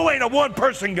I sure ain't a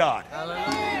one-person God.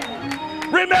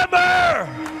 Remember.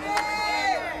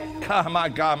 God, my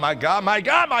God, my God, my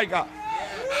God, my God.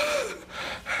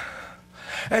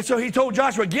 And so he told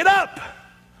Joshua, get up.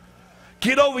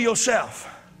 Get over yourself.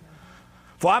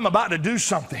 For I'm about to do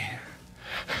something.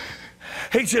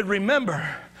 He said,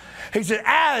 remember, he said,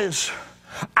 as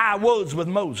I was with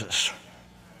Moses.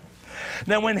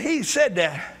 Now, when he said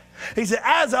that, he said,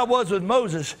 as I was with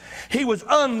Moses, he was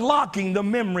unlocking the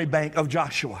memory bank of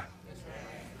Joshua.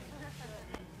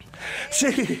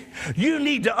 See, you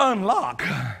need to unlock.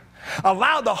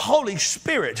 Allow the Holy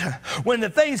Spirit, when the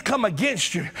things come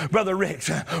against you, Brother Rick,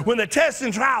 when the tests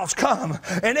and trials come,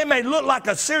 and it may look like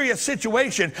a serious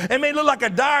situation, it may look like a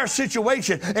dire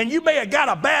situation, and you may have got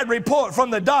a bad report from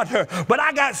the doctor, but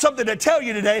I got something to tell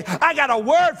you today. I got a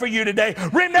word for you today.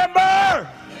 Remember!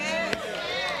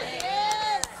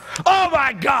 Oh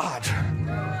my God!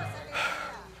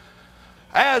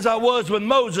 As I was with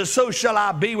Moses, so shall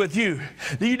I be with you.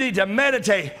 You need to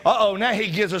meditate. Now he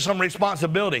gives us some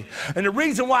responsibility. And the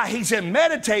reason why he said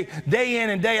meditate day in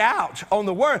and day out on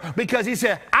the word, because he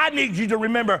said, I need you to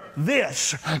remember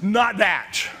this, not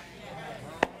that.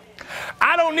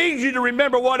 I don't need you to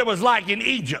remember what it was like in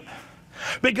Egypt.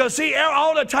 Because see,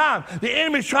 all the time, the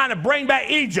enemy's trying to bring back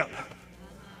Egypt.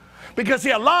 Because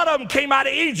see, a lot of them came out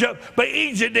of Egypt, but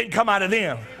Egypt didn't come out of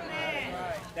them.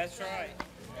 That's right.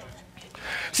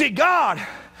 See, God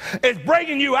is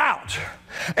bringing you out,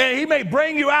 and he may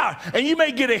bring you out, and you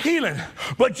may get a healing,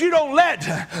 but you don't let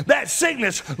that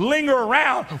sickness linger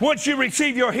around once you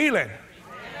receive your healing.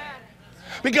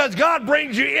 Because God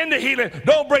brings you into healing,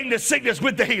 don't bring the sickness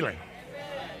with the healing.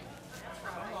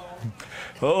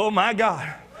 Oh, my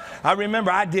God. I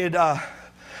remember I did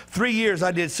 3 years,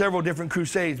 I did several different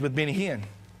crusades with Benny Hinn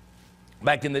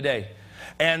back in the day.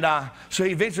 And so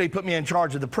he eventually put me in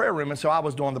charge of the prayer room, and so I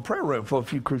was doing the prayer room for a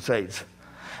few crusades.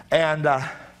 And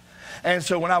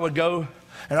so when I would go,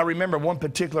 and I remember one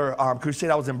particular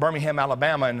crusade, I was in Birmingham,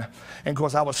 Alabama, and of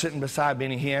course I was sitting beside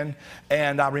Benny Hinn,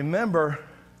 and I remember,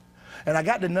 and I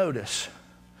got to notice,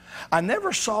 I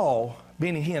never saw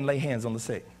Benny Hinn lay hands on the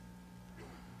sick.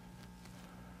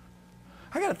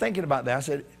 I got to thinking about that. I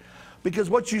said,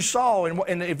 because what you saw,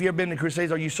 and if you've ever been to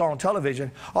crusades or you saw on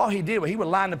television, all he did was he would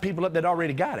line the people up that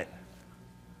already got it.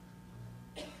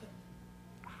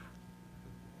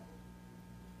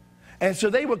 And so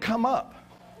they would come up.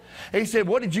 He said,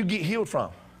 what did you get healed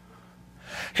from?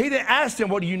 He didn't ask them,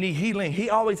 what do you need healing? He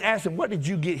always asked them, what did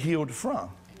you get healed from?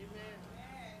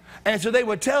 And so they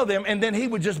would tell them, and then he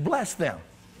would just bless them.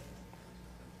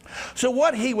 So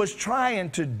what he was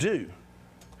trying to do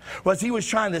was he was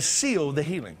trying to seal the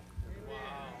healing.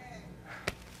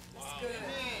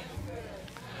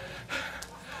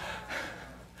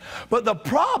 But the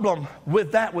problem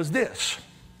with that was this,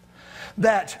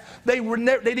 that they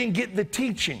didn't get the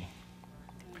teaching.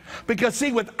 Because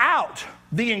see, without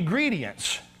the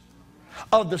ingredients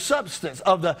of the substance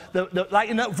of the like,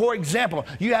 you know, for example,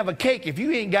 you have a cake, if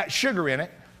you ain't got sugar in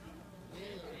it,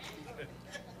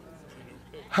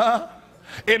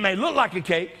 it may look like a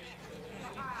cake,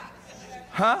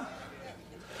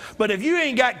 but if you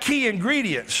ain't got key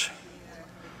ingredients,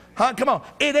 come on,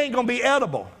 it ain't gonna be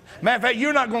edible. Matter of fact,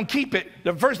 you're not going to keep it.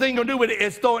 The first thing you're going to do with it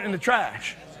is throw it in the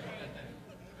trash.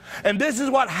 And this is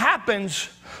what happens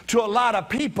to a lot of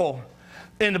people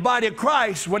in the body of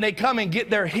Christ when they come and get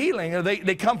their healing, or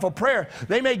they come for prayer.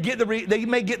 They may get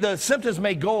the symptoms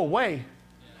may go away,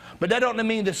 but that don't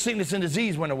mean the sickness and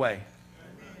disease went away.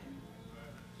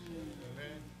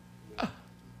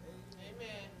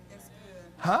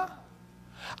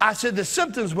 I said the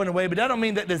symptoms went away, but that don't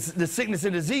mean that the sickness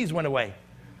and disease went away.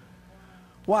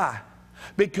 Why?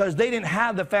 Because they didn't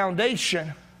have the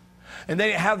foundation and they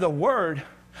didn't have the word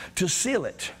to seal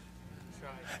it.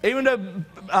 Even though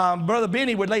Brother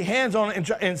Benny would lay hands on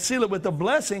it and seal it with the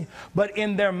blessing, but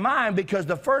in their mind, because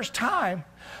the first time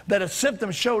that a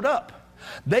symptom showed up,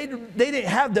 they didn't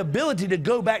have the ability to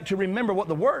go back to remember what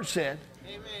the word said.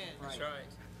 Amen. That's right.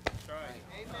 That's right.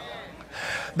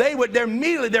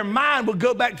 Amen. Their mind would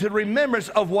go back to the remembrance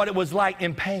of what it was like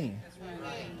in pain.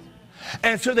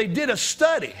 And so they did a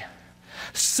study.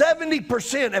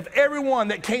 70% of everyone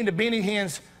that came to Benny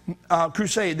Hinn's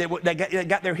crusade that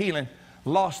got their healing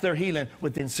lost their healing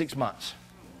within 6 months.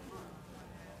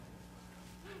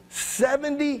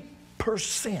 70%.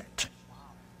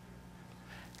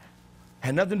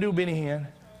 Had nothing to do with Benny Hinn,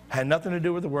 had nothing to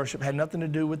do with the worship, had nothing to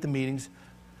do with the meetings.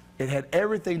 It had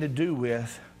everything to do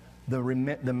with the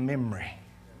memory.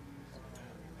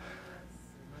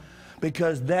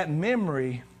 Because that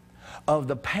memory of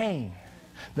the pain,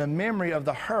 the memory of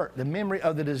the hurt, the memory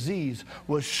of the disease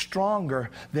was stronger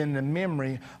than the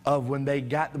memory of when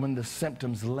the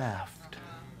symptoms left.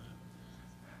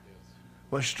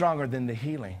 Was stronger than the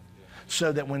healing.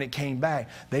 So that when it came back,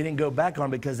 they didn't go back on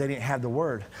it because they didn't have the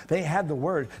word. They didn't have the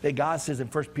word that God says in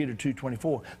 1 Peter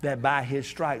 2:24 that by his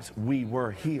stripes we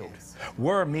were healed.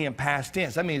 Were meaning past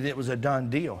tense. That means it was a done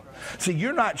deal. See,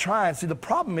 you're not trying. See, the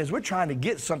problem is we're trying to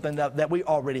get something that we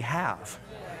already have.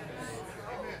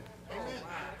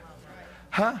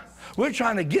 Huh? We're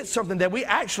trying to get something that we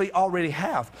actually already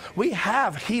have. We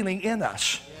have healing in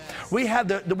us. We have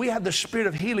the spirit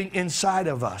of healing inside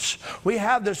of us. We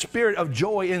have the spirit of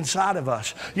joy inside of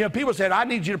us. You know, people said, I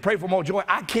need you to pray for more joy.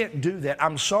 I can't do that.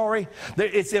 I'm sorry.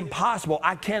 It's impossible.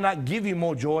 I cannot give you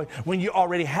more joy when you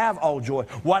already have all joy.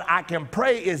 What I can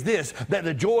pray is this, that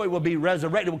the joy will be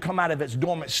resurrected, will come out of its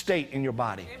dormant state in your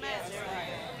body.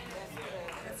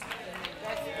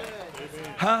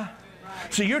 Huh?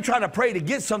 So you're trying to pray to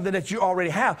get something that you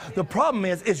already have. The problem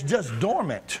is it's just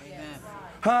dormant.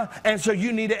 Huh? And so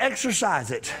you need to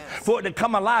exercise it for it to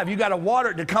come alive. You got to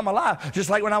water it to come alive. Just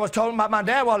like when I was talking about my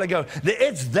dad a while ago,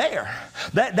 it's there.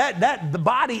 The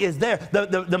body is there.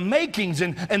 The makings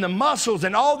and the muscles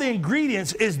and all the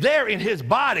ingredients is there in his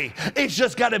body. It's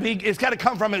just got to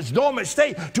come from its dormant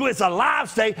state to its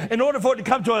alive state. In order for it to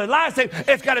come to an alive state,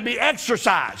 it's got to be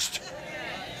exercised.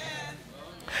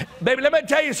 Baby, let me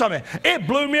tell you something. It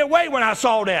blew me away when I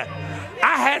saw that.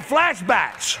 I had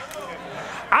flashbacks.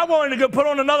 I wanted to go put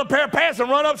on another pair of pants and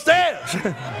run upstairs.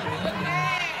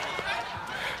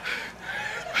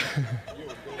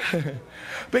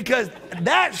 Because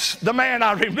that's the man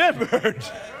I remembered.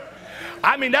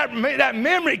 I mean, that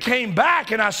memory came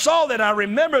back, and I saw that. I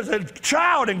remember as a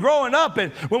child and growing up,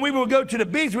 and when we would go to the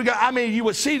beach, you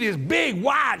would see these big,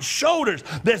 wide shoulders,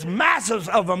 this massive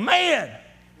of a man.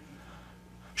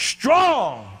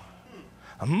 Strong,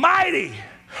 mighty.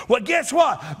 Well, guess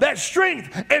what? That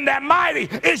strength and that mighty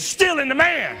is still in the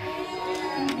man.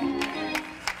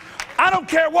 I don't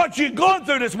care what you're going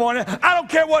through this morning. I don't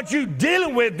care what you're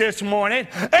dealing with this morning.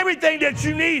 Everything that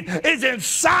you need is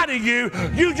inside of you.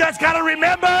 You just got to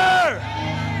remember.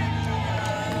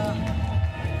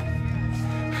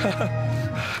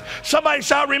 Somebody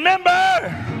shout,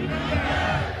 remember.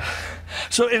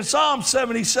 So in Psalm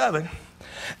 77,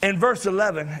 in verse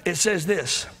 11, it says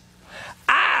this,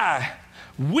 I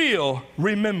will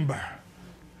remember.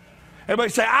 Everybody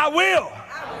say, I will.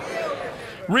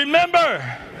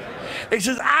 Remember. It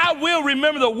says, I will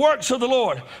remember the works of the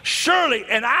Lord. Surely,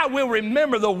 and I will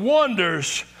remember the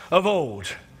wonders of old.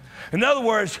 In other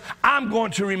words, I'm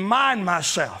going to remind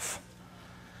myself.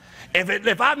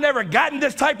 If I've never gotten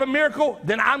this type of miracle,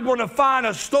 then I'm going to find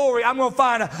a story. I'm going to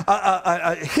find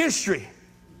a history.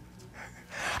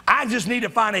 I just need to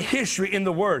find a history in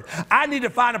the Word. I need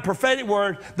to find a prophetic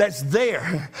word that's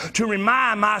there to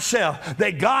remind myself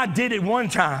that God did it one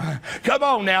time. Come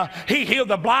on now. He healed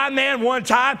the blind man one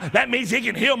time. That means he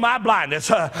can heal my blindness.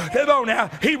 Come on now.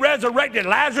 He resurrected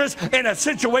Lazarus in a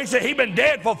situation. He'd been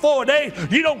dead for 4 days.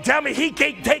 You don't tell me he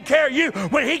can't take care of you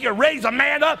when he can raise a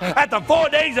man up after 4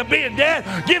 days of being dead.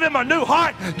 Give him a new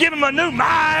heart. Give him a new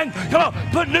mind. Come on.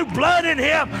 Put new blood in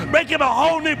him. Make him a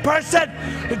whole new person.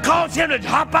 And cause him to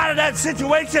hop out of that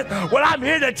situation. Well, I'm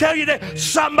here to tell you that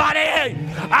somebody,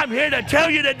 I'm here to tell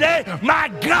you today, my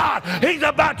God, he's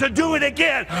about to do it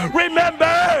again. Remember.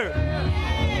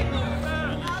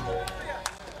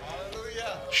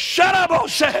 Shut up,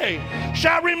 O'Shea.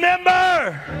 Shall remember.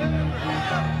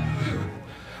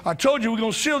 I told you we're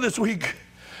going to seal this week.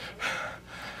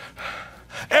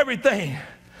 Everything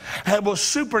that was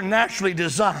supernaturally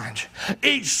designed.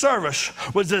 Each service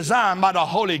was designed by the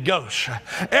Holy Ghost.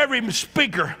 Every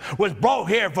speaker was brought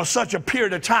here for such a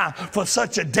period of time, for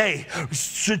such a day,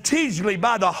 strategically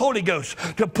by the Holy Ghost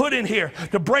to put in here,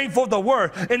 to bring forth the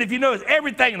word. And if you notice,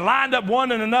 everything lined up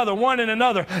one and another, one and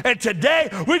another. And today,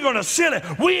 we're going to seal it.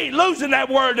 We ain't losing that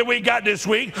word that we got this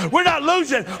week. We're not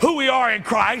losing who we are in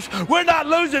Christ. We're not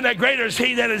losing that greater is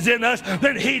he that is in us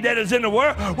than he that is in the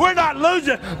world. We're not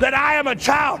losing that I am a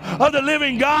child of the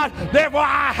living God. Therefore,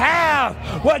 I have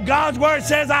what God's word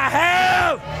says I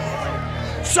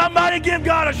have. Somebody give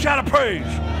God a shout of praise.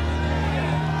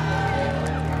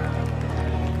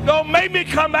 Don't make me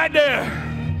come back there.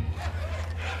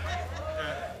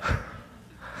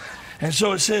 And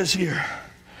so it says here,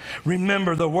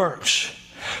 remember the works.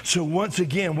 So once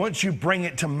again, once you bring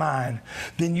it to mind,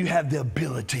 then you have the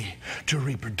ability to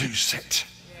reproduce it.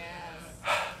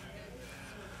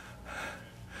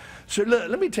 So look,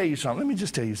 let me tell you something. Let me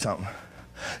just tell you something.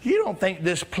 You don't think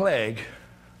this plague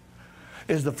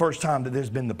is the first time that there's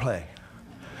been the plague?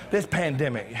 This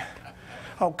pandemic.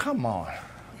 Oh, come on.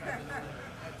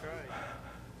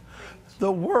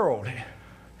 The world,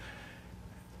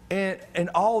 in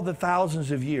all the thousands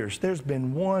of years, there's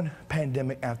been one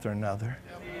pandemic after another.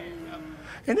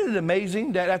 Isn't it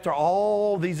amazing that after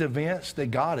all these events that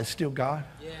God is still God?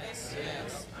 Yes.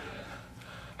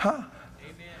 Huh? Amen.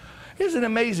 Isn't it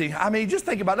amazing? I mean, just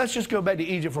think about it. Let's just go back to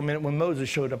Egypt for a minute when Moses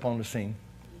showed up on the scene.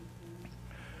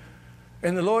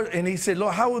 And the Lord, and he said,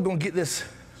 Lord, how are we going to get this?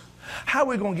 How are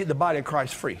we going to get the body of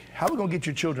Christ free? How are we going to get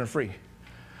your children free?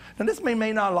 Now, this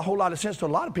may not a whole lot of sense to a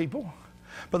lot of people,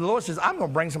 but the Lord says, I'm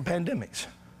going to bring some pandemics.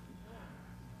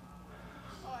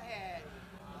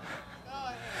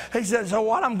 He said, so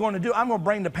what I'm going to do, I'm going to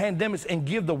bring the pandemics and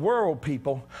give the world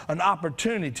people an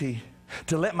opportunity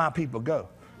to let my people go.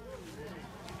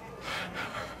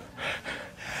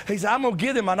 He said, I'm going to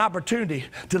give them an opportunity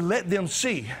to let them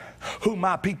see who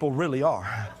my people really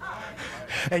are.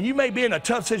 And you may be in a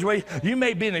tough situation. You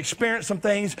may be experiencing some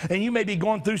things, and you may be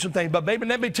going through some things. But baby,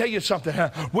 let me tell you something.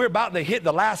 We're about to hit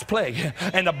the last plague,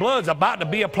 and the blood's about to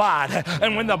be applied.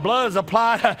 And when the blood's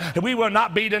applied, we will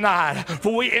not be denied.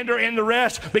 For we enter in the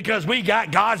rest because we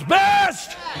got God's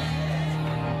best.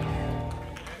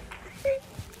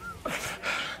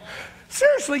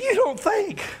 Seriously, you don't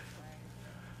think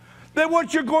that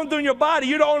what you're going through in your body,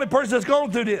 you're the only person that's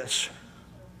going through this.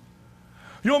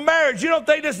 Your marriage, you don't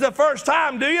think this is the first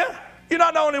time, do you? You're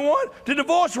not the only one. The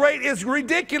divorce rate is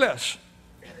ridiculous.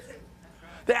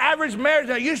 The average marriage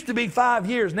now used to be 5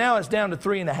 years. Now it's down to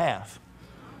 3.5.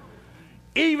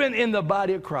 Even in the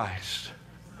body of Christ.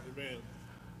 Amen.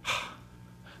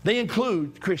 They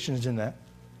include Christians in that.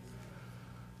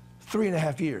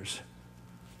 3.5 years.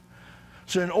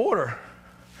 So in order,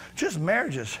 just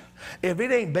marriages, if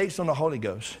it ain't based on the Holy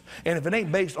Ghost, and if it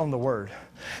ain't based on the Word,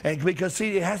 and because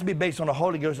see, it has to be based on the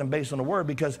Holy Ghost and based on the Word,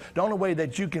 because the only way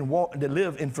that you can walk to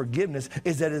live in forgiveness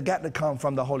is that it's got to come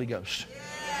from the Holy Ghost.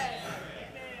 Yes.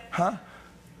 Huh?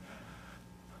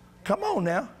 Come on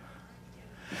now.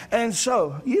 And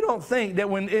so you don't think that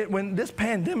when this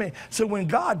pandemic, so when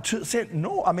God sent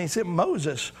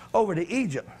Moses over to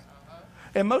Egypt,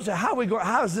 and Moses said,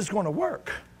 how is this going to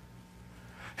work?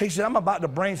 He said, I'm about to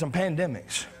bring some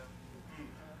pandemics.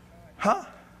 Huh?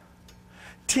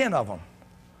 10 of them.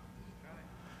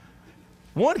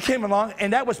 One came along,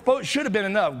 and that should have been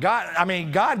enough.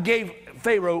 God gave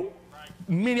Pharaoh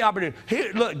many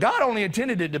opportunities. Look, God only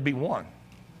intended it to be one.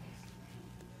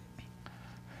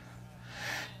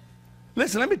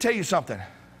 Listen, let me tell you something.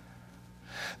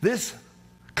 This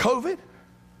COVID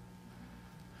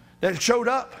that showed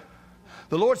up,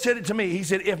 the Lord said it to me. He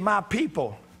said, if my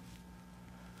people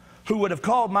who would have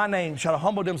called my name shall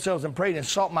humble themselves and prayed and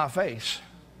sought my face,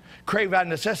 crave out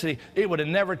necessity, it would have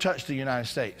never touched the United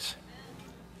States.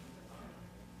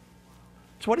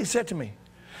 That's what he said to me.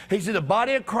 He said the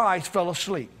body of Christ fell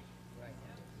asleep.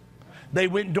 They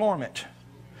went dormant.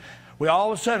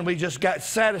 All of a sudden, we just got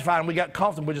satisfied and we got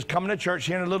comfortable. We're just coming to church,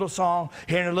 hearing a little song,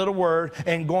 hearing a little word,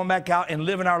 and going back out and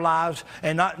living our lives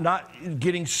and not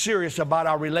getting serious about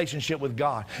our relationship with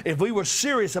God. If we were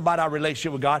serious about our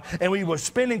relationship with God and we were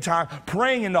spending time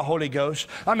praying in the Holy Ghost,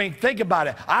 I mean, think about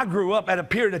it. I grew up at a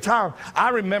period of time. I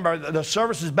remember the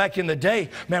services back in the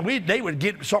day, man, they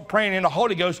would start praying in the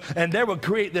Holy Ghost, and they would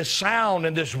create this sound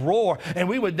and this roar, and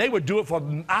they would do it for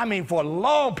a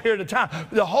long period of time.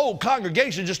 The whole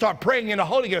congregation just started praying in the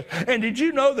Holy Ghost. And did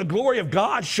you know the glory of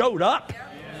God showed up?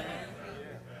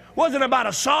 Wasn't about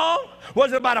a song,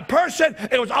 wasn't about a person,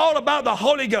 it was all about the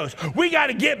Holy Ghost. We got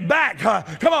to get back,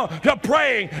 come on, to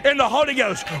praying in the Holy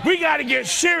Ghost. We got to get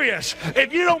serious.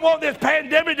 If you don't want this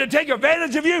pandemic to take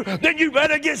advantage of you, then you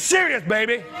better get serious,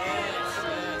 baby.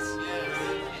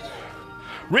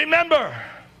 Remember.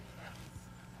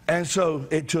 And so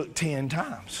it took 10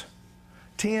 times.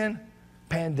 10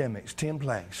 pandemics, 10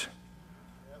 plagues.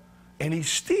 And he's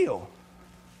still.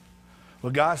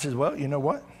 Well, God says, well, you know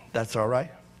what? That's all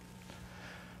right.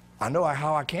 I know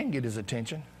how I can get his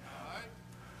attention.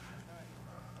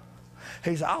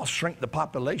 He said, I'll shrink the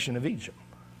population of Egypt.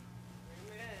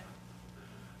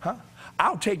 Huh?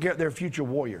 I'll take care of their future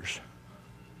warriors.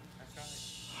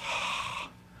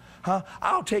 Huh?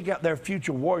 I'll take out their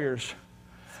future warriors.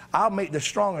 I'll make the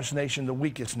strongest nation the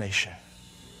weakest nation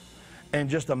in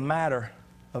just a matter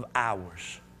of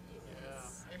hours.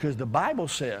 Because the Bible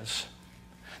says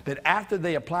that after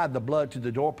they applied the blood to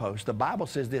the doorpost, the Bible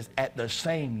says this, at the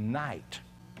same night.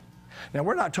 Now,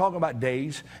 we're not talking about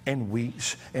days and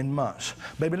weeks and months.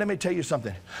 Baby, let me tell you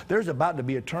something. There's about to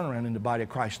be a turnaround in the body of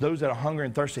Christ. Those that are hungry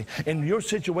and thirsty. In your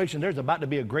situation, there's about to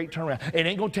be a great turnaround. It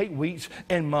ain't going to take weeks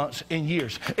and months and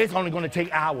years. It's only going to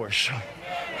take hours.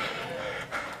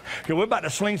 We're about to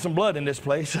sling some blood in this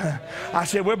place. I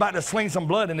said, we're about to sling some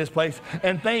blood in this place,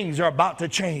 and things are about to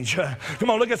change. Come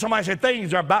on, look at somebody and say,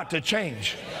 things are about to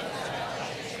change.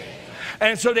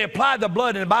 And so they applied the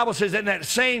blood, and the Bible says that in that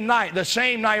same night,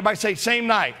 everybody say same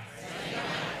night. Same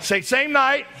night. Say same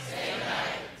night. Same night.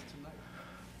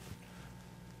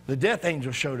 The death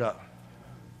angel showed up.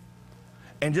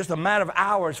 In just a matter of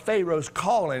hours, Pharaoh's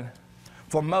calling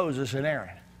for Moses and Aaron.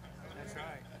 That's right.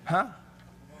 Huh?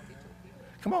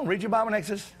 Come on, read your Bible in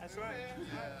Exodus. That's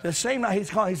right. The same night he's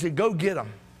calling, he said, go get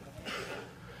them.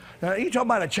 Now, you talking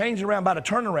about a change around, about a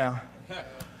turnaround.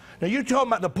 Now, you're talking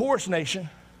about the poorest nation,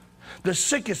 the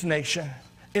sickest nation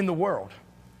in the world,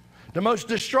 the most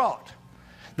distraught.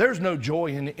 There's no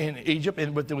joy in Egypt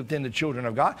and within the children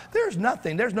of God. There's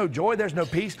nothing. There's no joy. There's no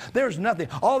peace. There's nothing.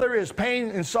 All there is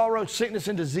pain and sorrow, sickness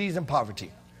and disease and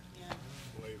poverty.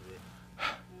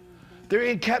 They're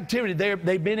in captivity.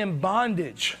 They've been in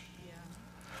bondage.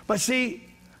 But see,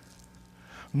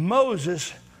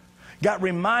 Moses got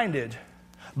reminded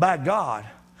by God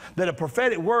that a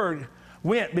prophetic word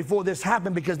went before this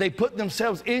happened because they put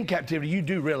themselves in captivity. You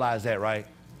do realize that, right?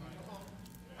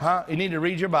 Huh? You need to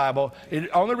read your Bible. The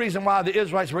only reason why the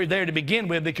Israelites were there to begin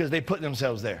with because they put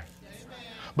themselves there.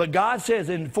 But God says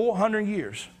in 400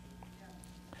 years,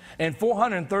 in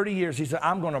 430 years, he said,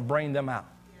 I'm going to bring them out.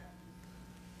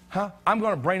 Huh? I'm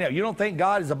going to bring them out. You don't think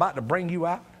God is about to bring you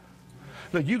out?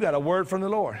 Look, you got a word from the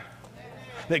Lord.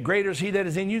 That greater is he that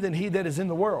is in you than he that is in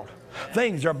the world.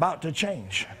 Things are about to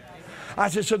change. I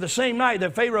said, so the same night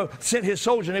that Pharaoh sent his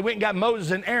soldiers, and they went and got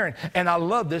Moses and Aaron. And I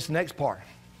love this next part.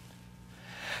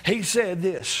 He said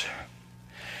this.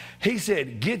 He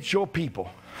said, get your people.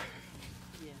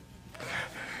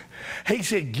 He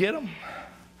said, get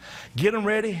them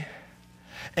ready,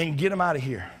 and get them out of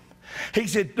here. He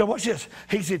said, now watch this.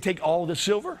 He said, take all the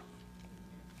silver.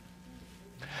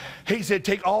 He said,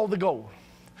 take all the gold.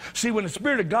 See, when the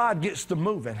Spirit of God gets to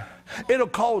moving, it'll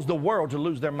cause the world to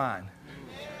lose their mind.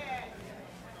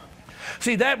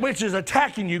 See, that which is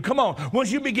attacking you, come on,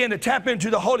 once you begin to tap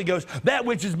into the Holy Ghost, that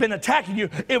which has been attacking you,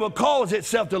 it will cause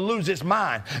itself to lose its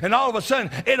mind. And all of a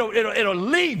sudden, it'll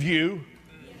leave you.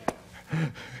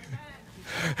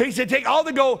 He said, take all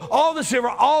the gold, all the silver,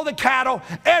 all the cattle,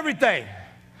 everything.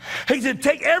 He said,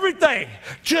 take everything.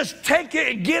 Just take it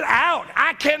and get out.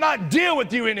 I cannot deal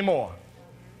with you anymore.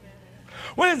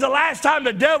 When is the last time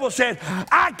the devil said,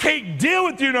 I can't deal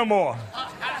with you no more?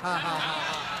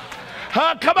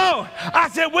 Huh? Come on. I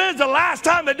said, when's the last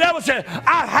time the devil said,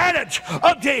 I've had it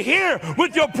up to here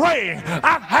with your praying.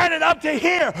 I've had it up to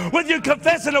here with you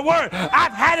confessing the word.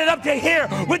 I've had it up to here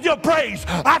with your praise.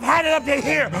 I've had it up to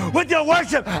here with your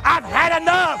worship. I've had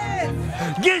enough.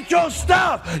 Get your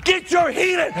stuff. Get your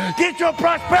healing. Get your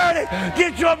prosperity.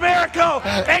 Get your miracle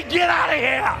and get out of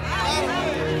here.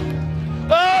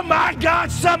 Oh my God,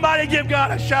 somebody give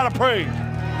God a shout of praise.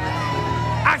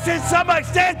 I said, somebody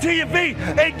stand to your feet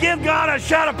and give God a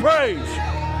shout of praise.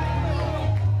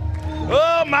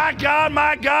 Oh, my God,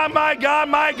 my God, my God,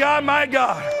 my God, my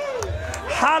God.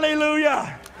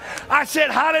 Hallelujah. I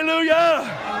said, hallelujah.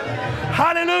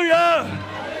 Hallelujah.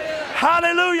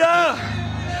 Hallelujah.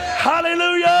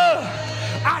 Hallelujah.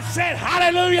 I said,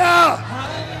 hallelujah.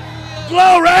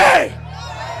 Glory.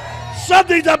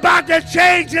 Something's about to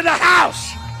change in the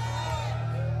house.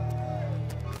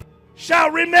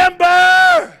 Shall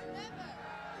remember.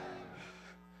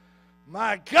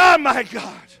 My God, my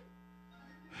God.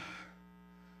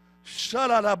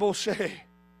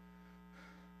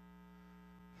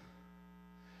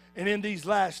 And in these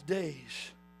last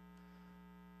days,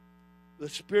 the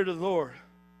Spirit of the Lord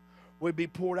will be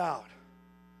poured out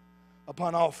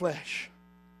upon all flesh.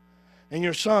 And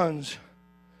your sons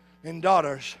and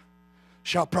daughters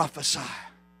shall prophesy.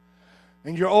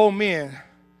 And your old men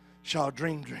shall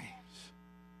dream dreams.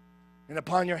 And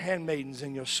upon your handmaidens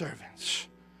and your servants,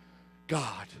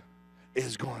 God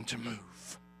is going to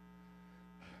move.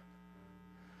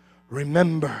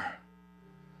 Remember,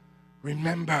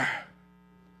 remember,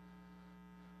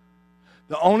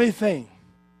 the only thing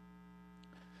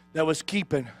that was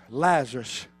keeping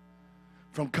Lazarus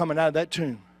from coming out of that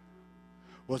tomb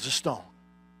was a stone.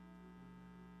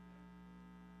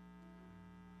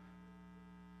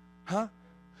 Huh?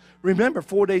 Remember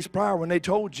 4 days prior when they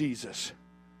told Jesus.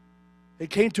 They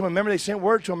came to him. Remember they sent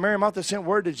word to him. Mary and Martha sent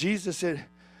word to Jesus. Said,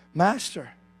 Master,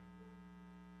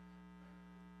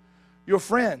 your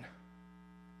friend,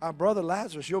 our brother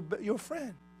Lazarus, your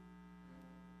friend,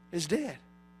 is dead.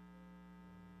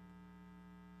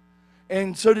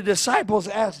 And so the disciples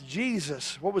asked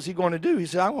Jesus, what was he going to do? He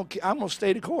said, I'm going to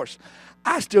stay the course.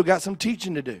 I still got some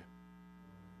teaching to do.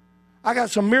 I got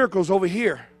some miracles over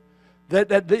here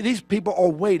that these people are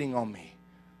waiting on me.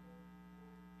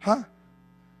 Huh?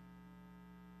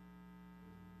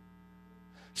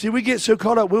 See, we get so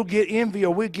caught up, we'll get envy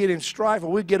or we'll get in strife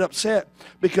or we'll get upset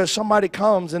because somebody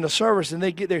comes in the service and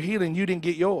they get their healing, you didn't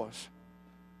get yours.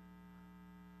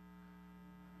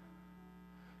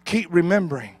 Keep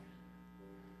remembering.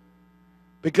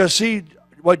 Because see,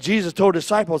 what Jesus told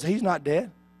disciples, he's not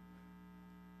dead.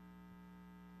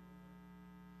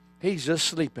 He's just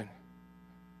sleeping.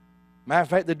 Matter of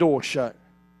fact, the door's shut,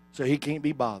 so he can't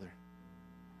be bothered.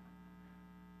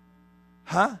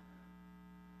 Huh?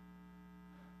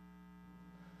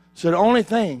 So the only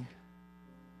thing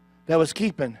that was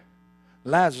keeping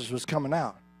Lazarus was coming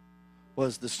out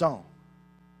was the stone.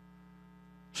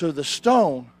 So the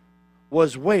stone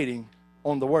was waiting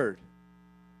on the word.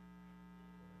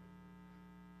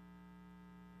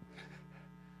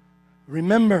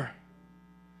 Remember,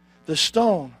 the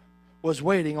stone was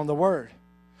waiting on the word.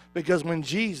 Because when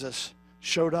Jesus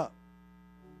showed up,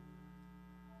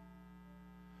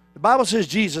 the Bible says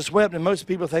Jesus wept, and most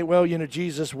people think, well, you know,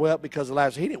 Jesus wept because of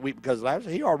Lazarus. He didn't weep because of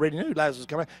Lazarus. He already knew Lazarus was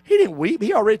coming. He didn't weep.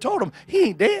 He already told him he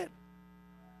ain't dead.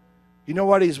 You know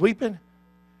why he's weeping?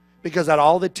 Because out of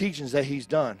all the teachings that he's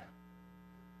done,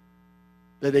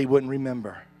 that they wouldn't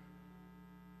remember.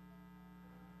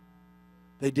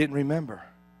 They didn't remember.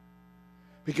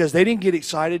 Because they didn't get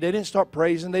excited. They didn't start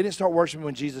praising. They didn't start worshiping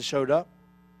when Jesus showed up.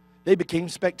 They became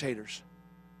spectators.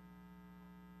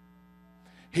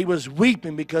 He was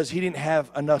weeping because he didn't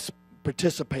have enough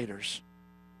participators.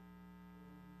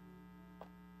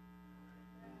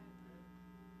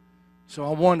 So I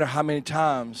wonder how many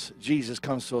times Jesus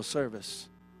comes to a service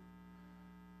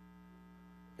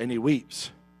and he weeps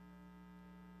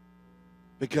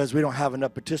because we don't have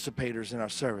enough participators in our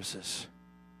services.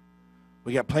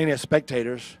 We got plenty of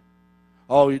spectators.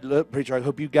 Oh, look, preacher, I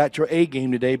hope you got your A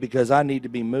game today because I need to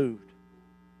be moved.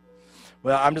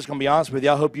 Well, I'm just going to be honest with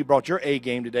you. I hope you brought your A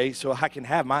game today so I can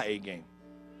have my A game.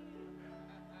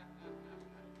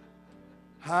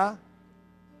 Huh?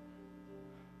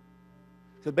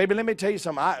 Because, baby, let me tell you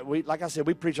something. Like I said,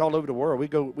 we preach all over the world.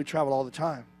 We travel all the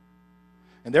time.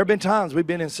 And there have been times we've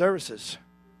been in services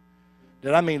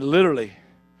that, I mean, literally,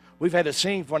 we've had to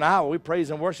sing for an hour. We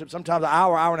praise and worship sometimes an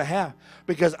hour, hour and a half.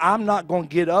 Because I'm not going to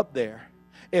get up there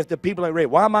if the people ain't ready.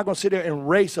 Why am I going to sit there and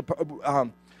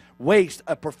waste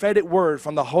a prophetic word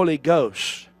from the Holy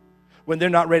Ghost when they're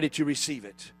not ready to receive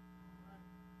it?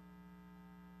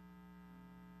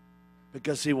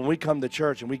 Because, see, when we come to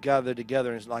church and we gather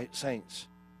together as like saints,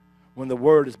 when the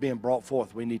word is being brought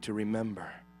forth, we need to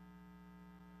remember.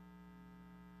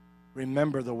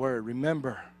 Remember the word.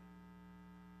 Remember.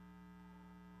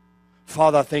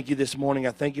 Father, I thank you this morning.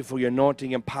 I thank you for your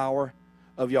anointing and power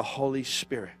of your Holy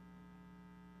Spirit.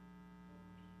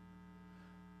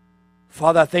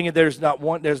 Father, I thank you there's not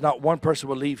one person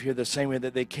will leave here the same way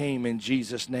that they came in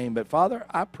Jesus' name. But Father,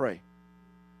 I pray,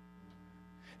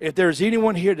 if there's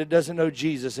anyone here that doesn't know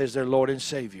Jesus as their Lord and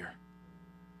Savior,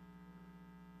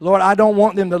 Lord, I don't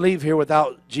want them to leave here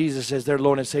without Jesus as their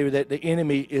Lord and Savior, that the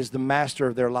enemy is the master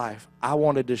of their life. I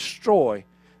want to destroy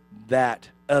that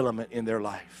element in their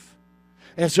life.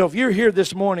 And so if you're here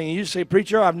this morning and you say,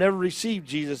 preacher, I've never received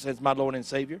Jesus as my Lord and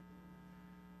Savior.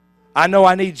 I know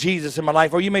I need Jesus in my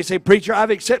life. Or you may say, preacher, I've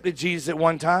accepted Jesus at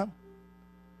one time.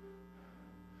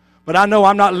 But I know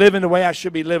I'm not living the way I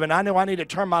should be living. I know I need to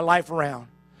turn my life around.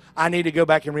 I need to go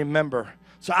back and remember.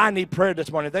 So I need prayer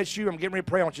this morning. If that's you, I'm getting ready to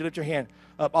pray. I want you to lift your hand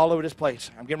up all over this place.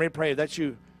 I'm getting ready to pray. If that's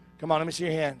you, come on, let me see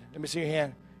your hand. Let me see your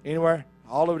hand. Anywhere?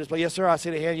 All over this place. Yes, sir, I see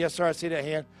the hand. Yes, sir, I see that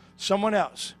hand. Someone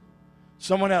else.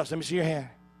 Someone else. Let me see your hand.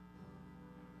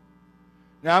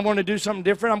 Now I'm going to do something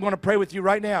different. I'm going to pray with you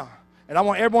right now. And I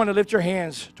want everyone to lift your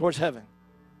hands towards heaven.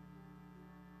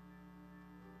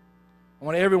 I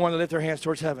want everyone to lift their hands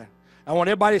towards heaven. I want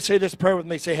everybody to say this prayer with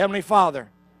me. Say, Heavenly Father,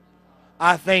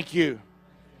 I thank you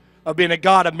of being a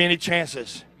God of many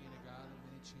chances.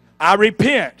 I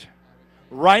repent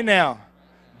right now.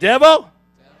 Devil,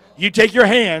 you take your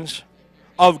hands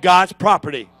of God's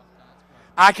property.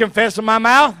 I confess in my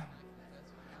mouth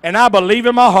and I believe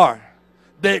in my heart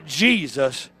that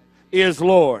Jesus is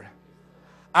Lord.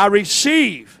 I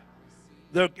receive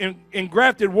the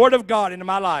engrafted Word of God into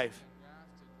my life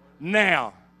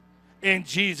now in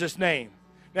Jesus' name.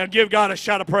 Now give God a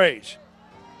shout of praise.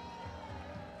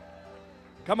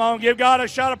 Come on, give God a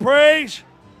shout of praise.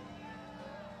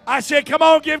 I said, come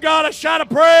on, give God a shout of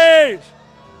praise.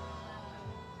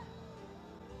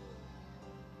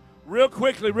 Real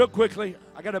quickly,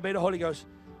 I got to obey the Holy Ghost.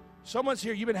 Someone's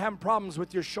here, you've been having problems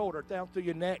with your shoulder, down through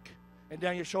your neck and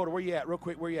down your shoulder. Where you at? Real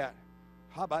quick, where you at?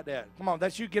 How about that? Come on,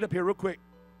 that's you. Get up here real quick.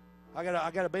 I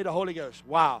gotta obey the Holy Ghost.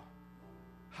 Wow.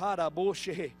 Hada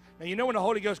bullshit. Now, you know when the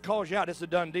Holy Ghost calls you out, it's a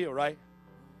done deal, right?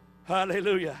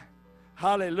 Hallelujah.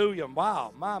 Hallelujah.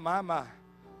 Wow. My.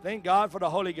 Thank God for the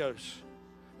Holy Ghost.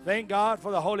 Thank God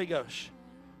for the Holy Ghost.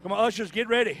 Come on, ushers, get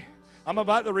ready. I'm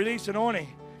about to release an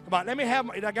anointing. Come on, let me have,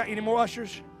 I got any more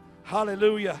ushers?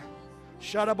 Hallelujah.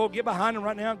 Shut up, get behind them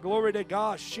right now. Glory to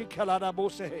God.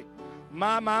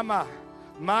 My.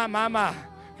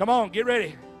 Come on, get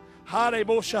ready.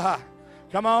 Hallelujah.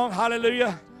 Come on,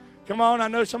 hallelujah. Come on, I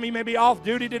know some of you may be off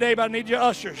duty today, but I need your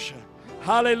ushers.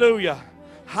 Hallelujah.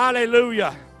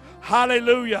 Hallelujah.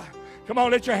 Hallelujah. Come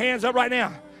on, lift your hands up right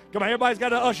now. Come on, everybody's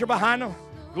got an usher behind them.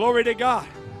 Glory to God.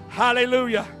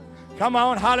 Hallelujah. Come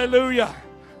on, hallelujah.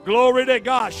 Glory to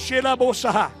God.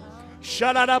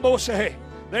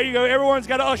 There you go. Everyone's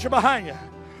got an usher behind you.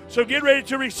 So get ready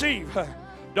to receive.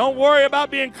 Don't worry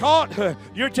about being caught.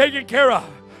 You're taken care of.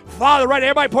 Father, right now,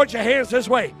 everybody put your hands this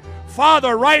way.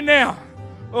 Father, right now.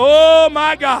 Oh,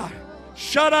 my God.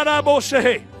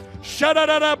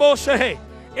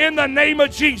 In the name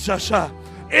of Jesus.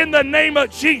 In the name of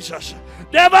Jesus.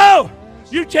 Devil,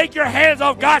 you take your hands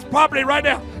off God's property right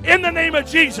now. In the name of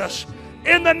Jesus.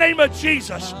 In the name of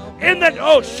Jesus. In the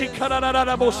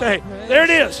there it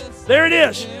is. There it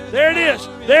is. There it is.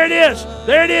 There it is.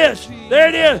 There it is. There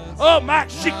it is. Oh my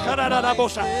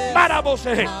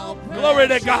glory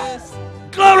to God.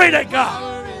 Glory to God.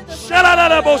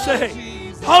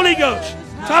 Holy Ghost.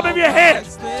 Top of your head.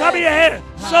 Top of your head.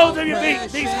 Soles of your feet.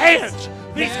 These hands.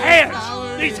 These hands.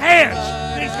 These hands.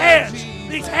 These hands.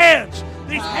 These hands.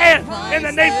 These hands. In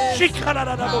the name.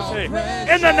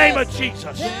 In the name of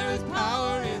Jesus.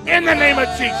 In the name of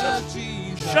Jesus.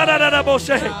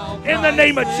 In the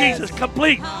name of Jesus.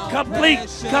 Complete.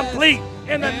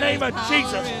 In the name of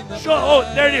Jesus. Oh,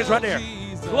 there it is right there.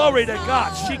 Glory to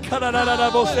God.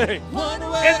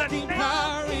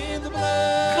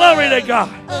 Glory to God.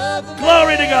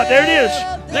 Glory to God. There it is.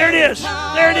 There it is.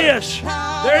 There it is.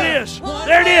 There it is.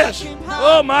 There it is.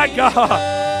 Oh my God.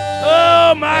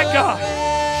 Oh my God.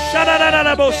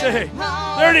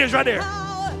 There it is right there.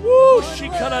 Woo.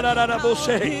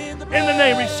 In the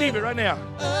name, receive it right now.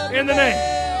 In the name.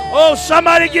 Oh,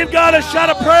 somebody give God a shout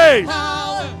of praise.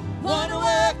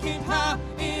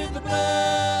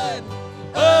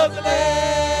 Of the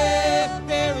Lamb,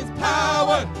 there is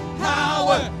power,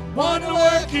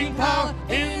 wonder-working power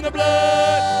in the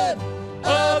blood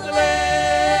of the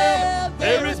Lamb.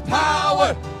 There is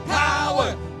power,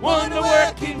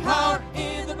 wonder-working power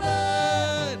in the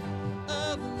blood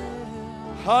of the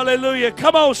Lamb. Hallelujah.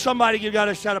 Come on, somebody give God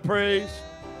a shout of praise.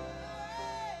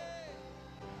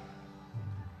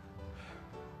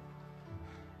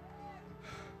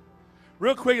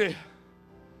 Real quickly,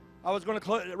 I was going to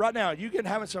close right now. You can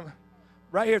have some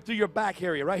right here through your back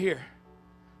area, right here.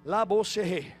 La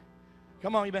Bosse.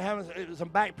 Come on, you've been having some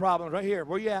back problems right here.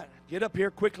 Where you at? Get up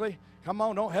here quickly. Come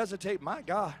on, don't hesitate. My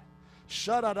God.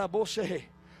 Shada Bosse.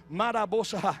 Mada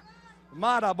Bosa.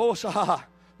 Mada Bosa.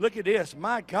 Look at this.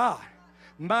 My God.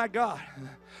 My God.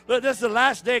 Look, this is the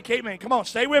last day of Campmeeting. Come on,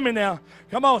 stay with me now.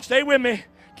 Come on, stay with me.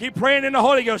 Keep praying in the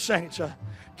Holy Ghost, saints.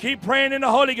 Keep praying in the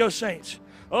Holy Ghost, saints.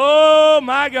 Oh,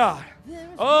 my God.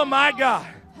 Oh, my God.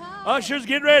 Ushers,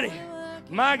 get ready.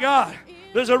 My God.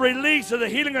 There's a release of the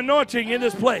healing anointing in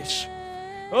this place.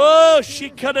 Oh,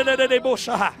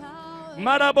 shikadadadebosaha.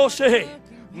 Marabose.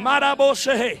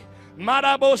 Marabose.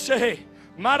 Marabose.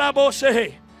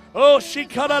 Marabose. Oh,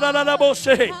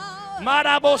 shikadadadabose.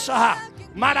 Marabosaha.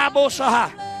 Marabosaha.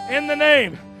 In the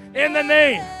name. In the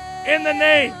name. In the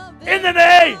name. In the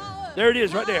name. There it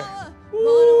is right there.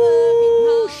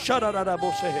 Ooh,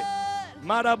 shadadadabose.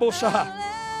 Marabosaha.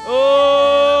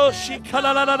 Oh,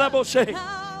 shikalalabose.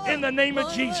 In the name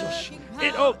of Jesus.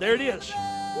 Oh, there it is.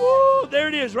 Woo, there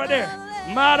it is right there.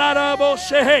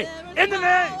 Marabose. In the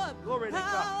name. Glory to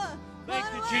God. Thank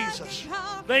you, Jesus.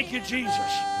 Thank you,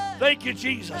 Jesus. Thank you,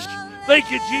 Jesus. Thank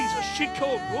you, Jesus.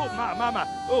 Shiko. Oh, my.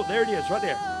 Oh, there it is right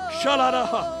there.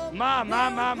 Shalada. My.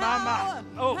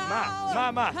 Oh,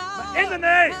 my. In the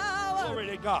name. Glory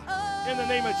to God. In the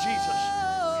name of Jesus.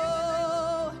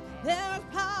 There is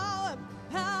power,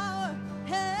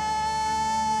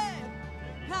 hey,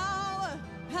 power,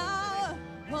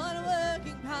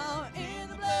 wonder-working power in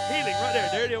the blood. Healing right there.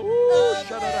 There it is. Woo,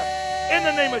 shut it up. In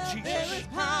the name of Jesus.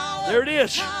 There it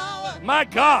is. My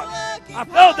God.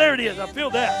 There it is. I feel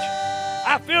that.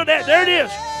 I feel that. There it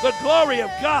is. The glory of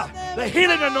God. The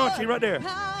healing anointing right there.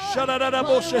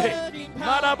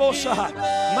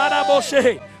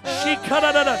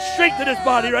 Strength to this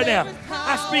body right now.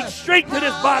 I speak strength to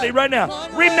this body right now.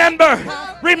 Remember.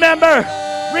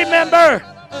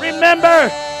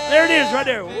 There it is right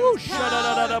there. Woo.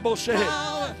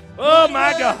 Oh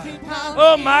my God.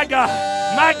 Oh my God.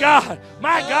 My God.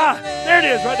 My God. There it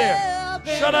is right there.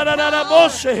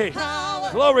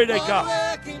 Glory to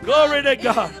God. Glory to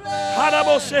God.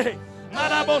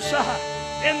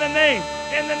 In the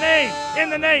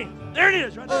name. There it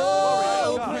is right there.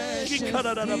 Glory to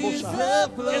God.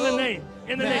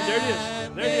 In the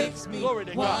name. There it is. Glory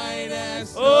to God.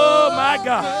 Oh my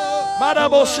God.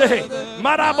 Marabose.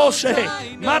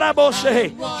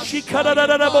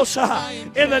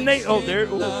 In the name. Oh, there.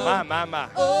 Oh, my.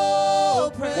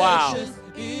 Wow.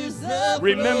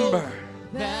 Remember.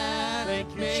 Thank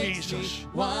you, Jesus.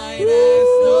 White as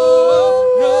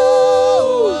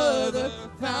no other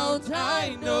fount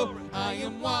I know. I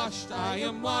am washed, I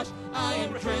am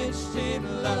drenched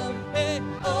in love.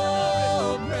 And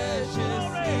oh,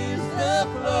 precious is the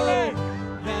flow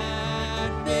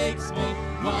that makes me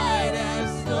white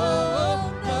as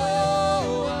snow.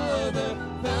 No other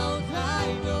fount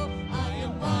I know. I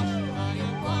am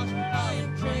washed, I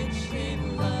am drenched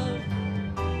in love.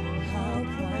 How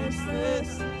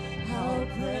priceless, how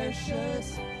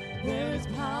precious, there is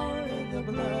power in the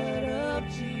blood of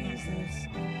Jesus.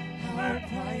 How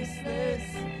priceless,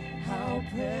 how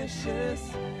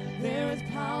precious, there is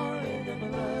power in the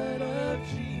blood of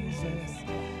Jesus.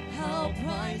 How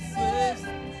priceless,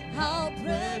 how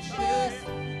precious,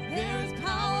 there is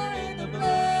power in the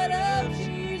blood of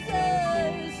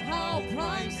Jesus. How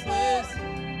priceless,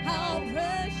 how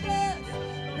precious,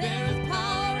 there is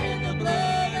power in the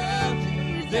blood of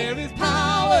Jesus. There is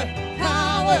power,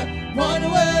 one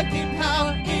working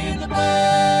power in the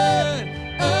blood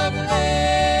of the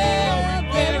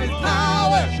Lamb. There is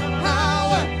power,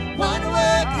 one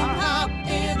working power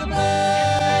in the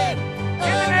blood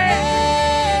of the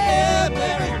Lamb.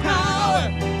 There is power,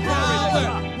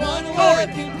 one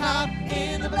working power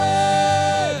in the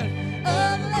blood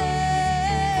of the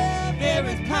Lamb. There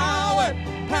is power,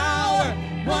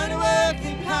 one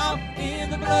working power in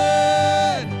the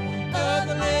blood of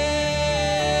the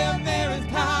Lamb. There is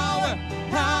power,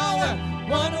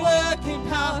 one working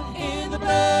power in the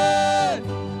blood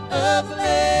of the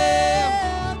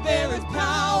Lamb. There is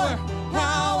power,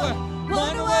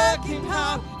 one working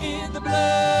power in the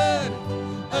blood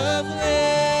of the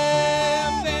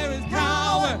Lamb. There is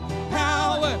power,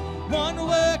 one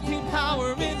working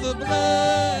power in the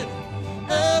blood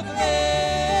of the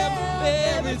Lamb.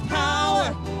 There is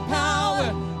power,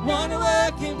 one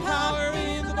working power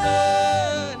in the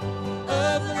blood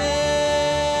of the Lamb.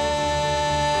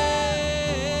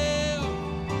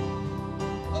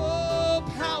 Oh,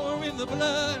 power in the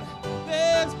blood.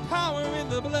 There's power in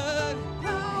the blood.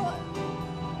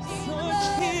 So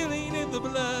much healing in the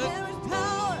blood. There is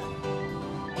power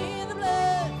in the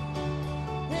blood.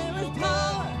 There is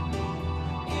power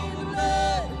in the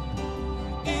blood.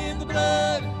 In the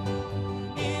blood.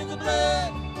 In the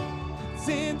blood. It's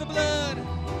in the blood.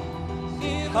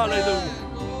 In the Hallelujah.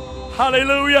 blood.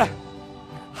 Hallelujah.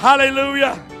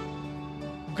 Hallelujah.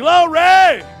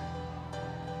 Glory.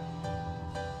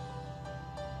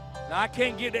 Now, I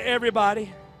can't get to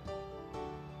everybody.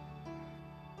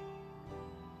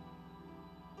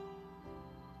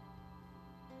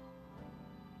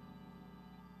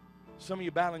 Some of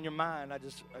you battling your mind. I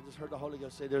just heard the Holy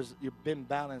Ghost say you've been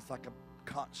balanced like a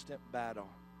constant battle.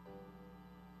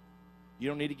 You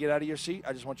don't need to get out of your seat.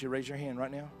 I just want you to raise your hand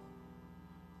right now.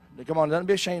 Come on, don't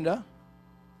be ashamed, huh?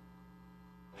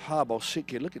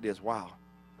 Look at this. Wow.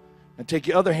 And take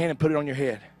your other hand and put it on your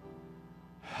head.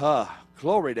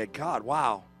 Glory to God.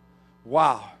 Wow.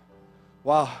 Oh,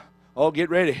 get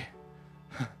ready.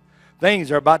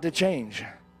 Things are about to change.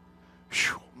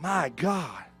 Whew, my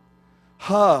God.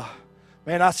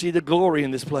 Man, I see the glory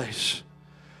in this place.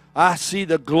 I see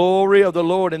the glory of the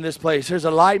Lord in this place. There's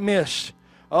a light mist.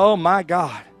 Oh, my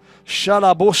God.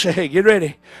 Get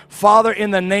ready. Father,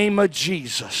 in the name of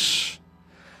Jesus,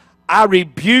 I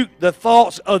rebuke the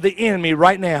thoughts of the enemy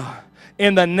right now.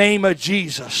 In the name of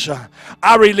Jesus,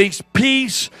 I release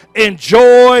peace and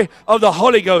joy of the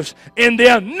Holy Ghost in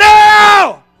them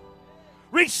now.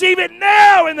 Receive it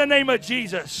now in the name of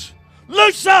Jesus.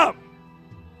 Loose them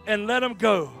and let them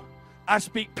go. I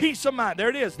speak peace of mind. There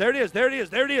it is. All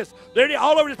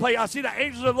over this place. I see the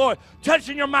angels of the Lord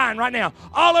touching your mind right now.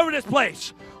 All over this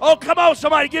place. Oh, come on,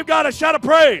 somebody. Give God a shout of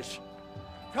praise.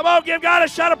 Come on, give God a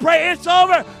shout of praise. It's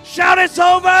over. Shout it's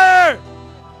over.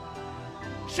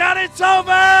 Shout it's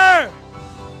over.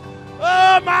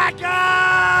 My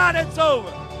God, it's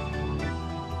over.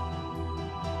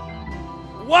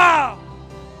 Wow.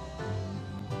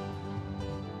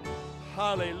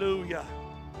 Hallelujah.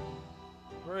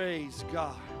 Praise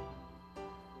God.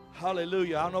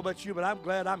 Hallelujah. I don't know about you, but I'm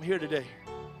glad I'm here today.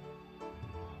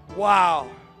 Wow.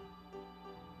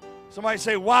 Somebody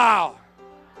say, wow.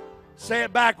 Say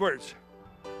it backwards.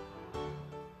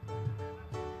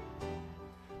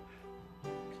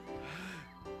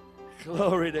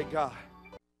 Glory to God.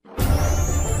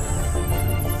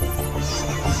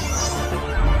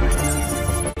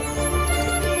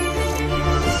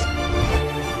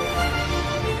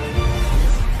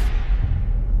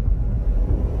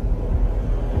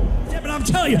 But I'm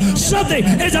telling you, something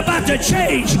is about to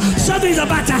change. Something's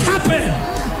about to happen.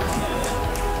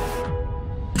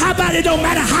 How about it don't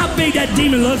matter how big that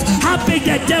demon looks, how big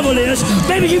that devil is,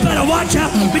 maybe you better watch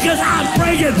out because I'm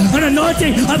bringing an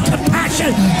anointing of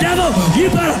compassion. Devil, you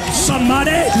better,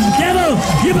 somebody, devil,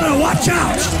 you better watch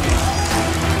out.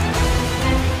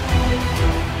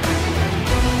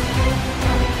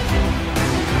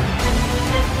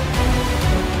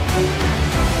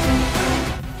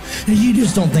 And you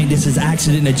just don't think this is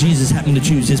accident that Jesus happened to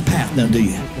choose his path now, do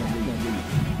you?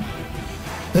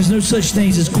 There's no such thing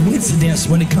as coincidence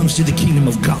when it comes to the kingdom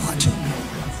of God.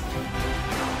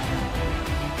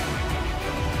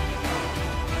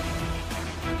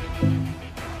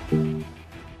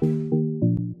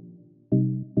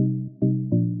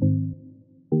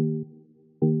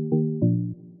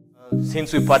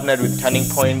 Since we partnered with Turning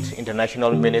Point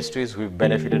International Ministries, we've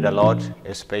benefited a lot,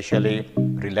 especially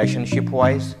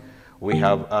relationship-wise. We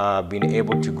have been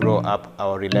able to grow up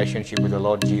our relationship with the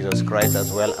Lord Jesus Christ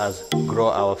as well as grow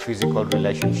our physical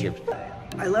relationships.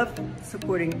 I love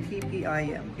supporting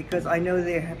TPIM because I know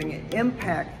they're having an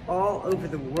impact all over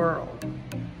the world.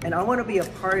 And I want to be a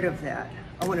part of that.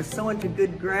 I want to sow into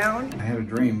good ground. I had a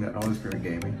dream that the Holy Spirit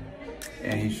gave me,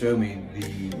 and He showed me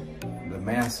the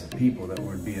mass of people that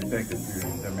would be affected through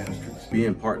their ministries.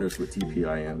 Being partners with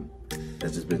TPIM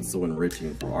has just been so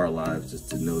enriching for our lives, just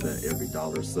to know that every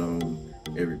dollar sown,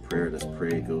 every prayer that's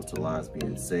prayed goes to lives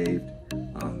being saved,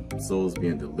 souls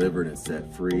being delivered and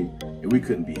set free. And we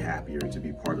couldn't be happier to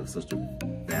be part of such a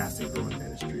vast and growing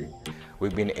ministry.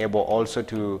 We've been able also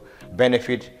to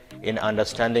benefit in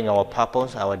understanding our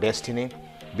purpose, our destiny,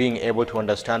 being able to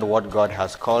understand what God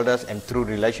has called us, and through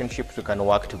relationships we can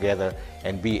work together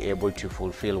and be able to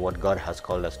fulfill what God has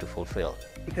called us to fulfill.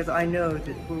 Because I know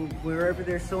that wherever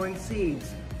they're sowing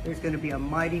seeds, there's going to be a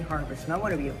mighty harvest, and I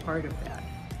want to be a part of that.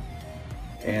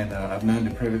 And I've known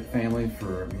the Privette family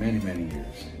for many, many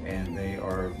years, and they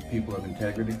are people of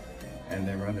integrity, and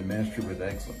they run the ministry with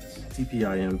excellence.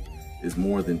 TPIM is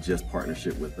more than just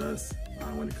partnership with us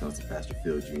when it comes to Pastor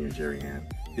Phil Jr., Jerry Ann.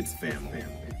 It's family.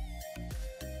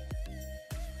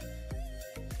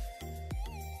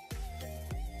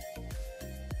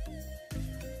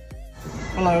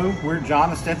 Hello, we're John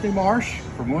and Stephanie Marsh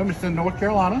from Wilmington, North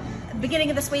Carolina. Beginning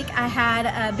of this week, I had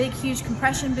a big, huge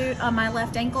compression boot on my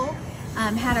left ankle.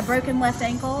 Had a broken left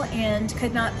ankle and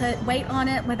could not put weight on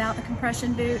it without the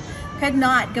compression boot. Could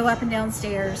not go up and down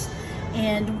stairs.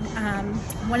 And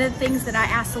one of the things that I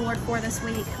asked the Lord for this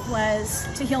week was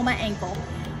to heal my ankle.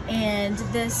 And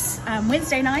this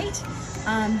Wednesday night,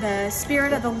 the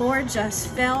Spirit of the Lord just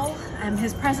fell.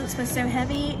 His presence was so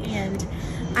heavy, and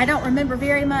I don't remember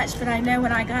very much, but I know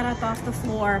when I got up off the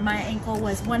floor, my ankle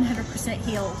was 100%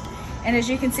 healed. And as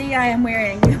you can see, I am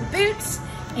wearing boots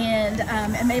and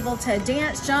am able to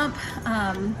dance, jump,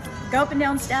 go up and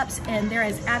down steps, and there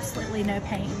is absolutely no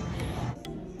pain.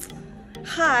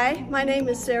 Hi, my name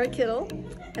is Sarah Kittle,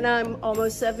 and I'm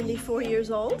almost 74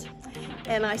 years old.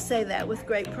 And I say that with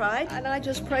great pride. And I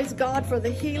just praise God for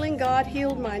the healing. God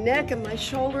healed my neck and my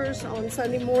shoulders on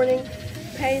Sunday morning.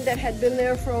 Pain that had been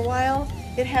there for a while.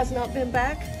 It has not been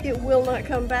back. It will not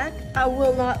come back. I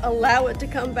will not allow it to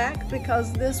come back,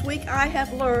 because this week I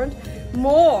have learned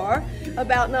more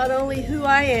about not only who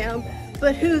I am,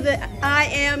 but who the I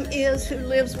am is who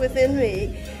lives within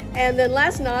me. And then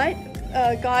last night,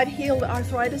 God healed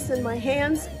arthritis in my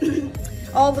hands.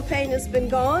 All the pain has been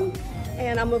gone.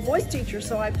 And I'm a voice teacher,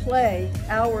 so I play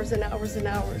hours and hours and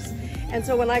hours. And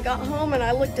so when I got home and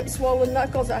I looked at swollen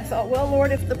knuckles, I thought, well,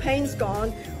 Lord, if the pain's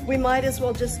gone, we might as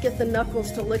well just get the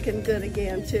knuckles to looking good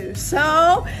again, too.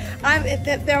 So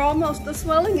the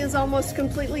swelling is almost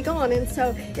completely gone. And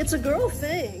so it's a girl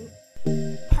thing.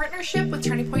 Partnership with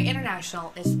Turning Point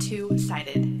International is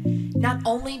two-sided. Not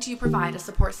only do you provide a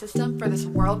support system for this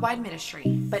worldwide ministry,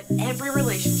 but every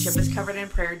relationship is covered in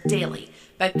prayer daily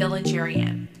by Phil and Jerry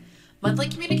Ann. Monthly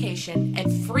communication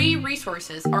and free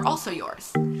resources are also yours.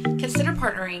 Consider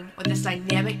partnering with this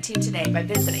dynamic team today by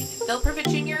visiting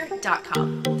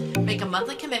philprivettejr.com. Make a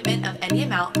monthly commitment of any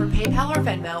amount through PayPal or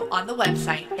Venmo on the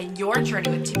website, and your journey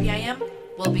with TPIM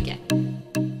will begin.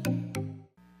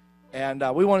 And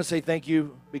we want to say thank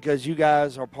you because you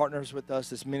guys are partners with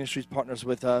us. This ministry's partners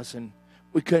with us, and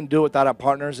we couldn't do it without our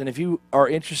partners. And if you are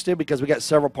interested, because we got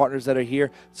several partners that are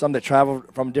here, some that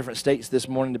traveled from different states this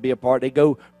morning to be a part. They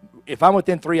go, if I'm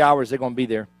within 3 hours, they're going to be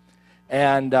there.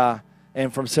 And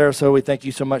from Sarasota, we thank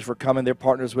you so much for coming. They're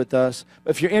partners with us. But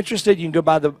if you're interested, you can go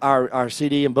by our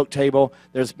CD and book table.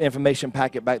 There's information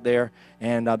packet back there,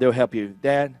 and they'll help you.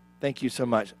 Dad, thank you so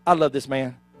much. I love this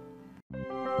man.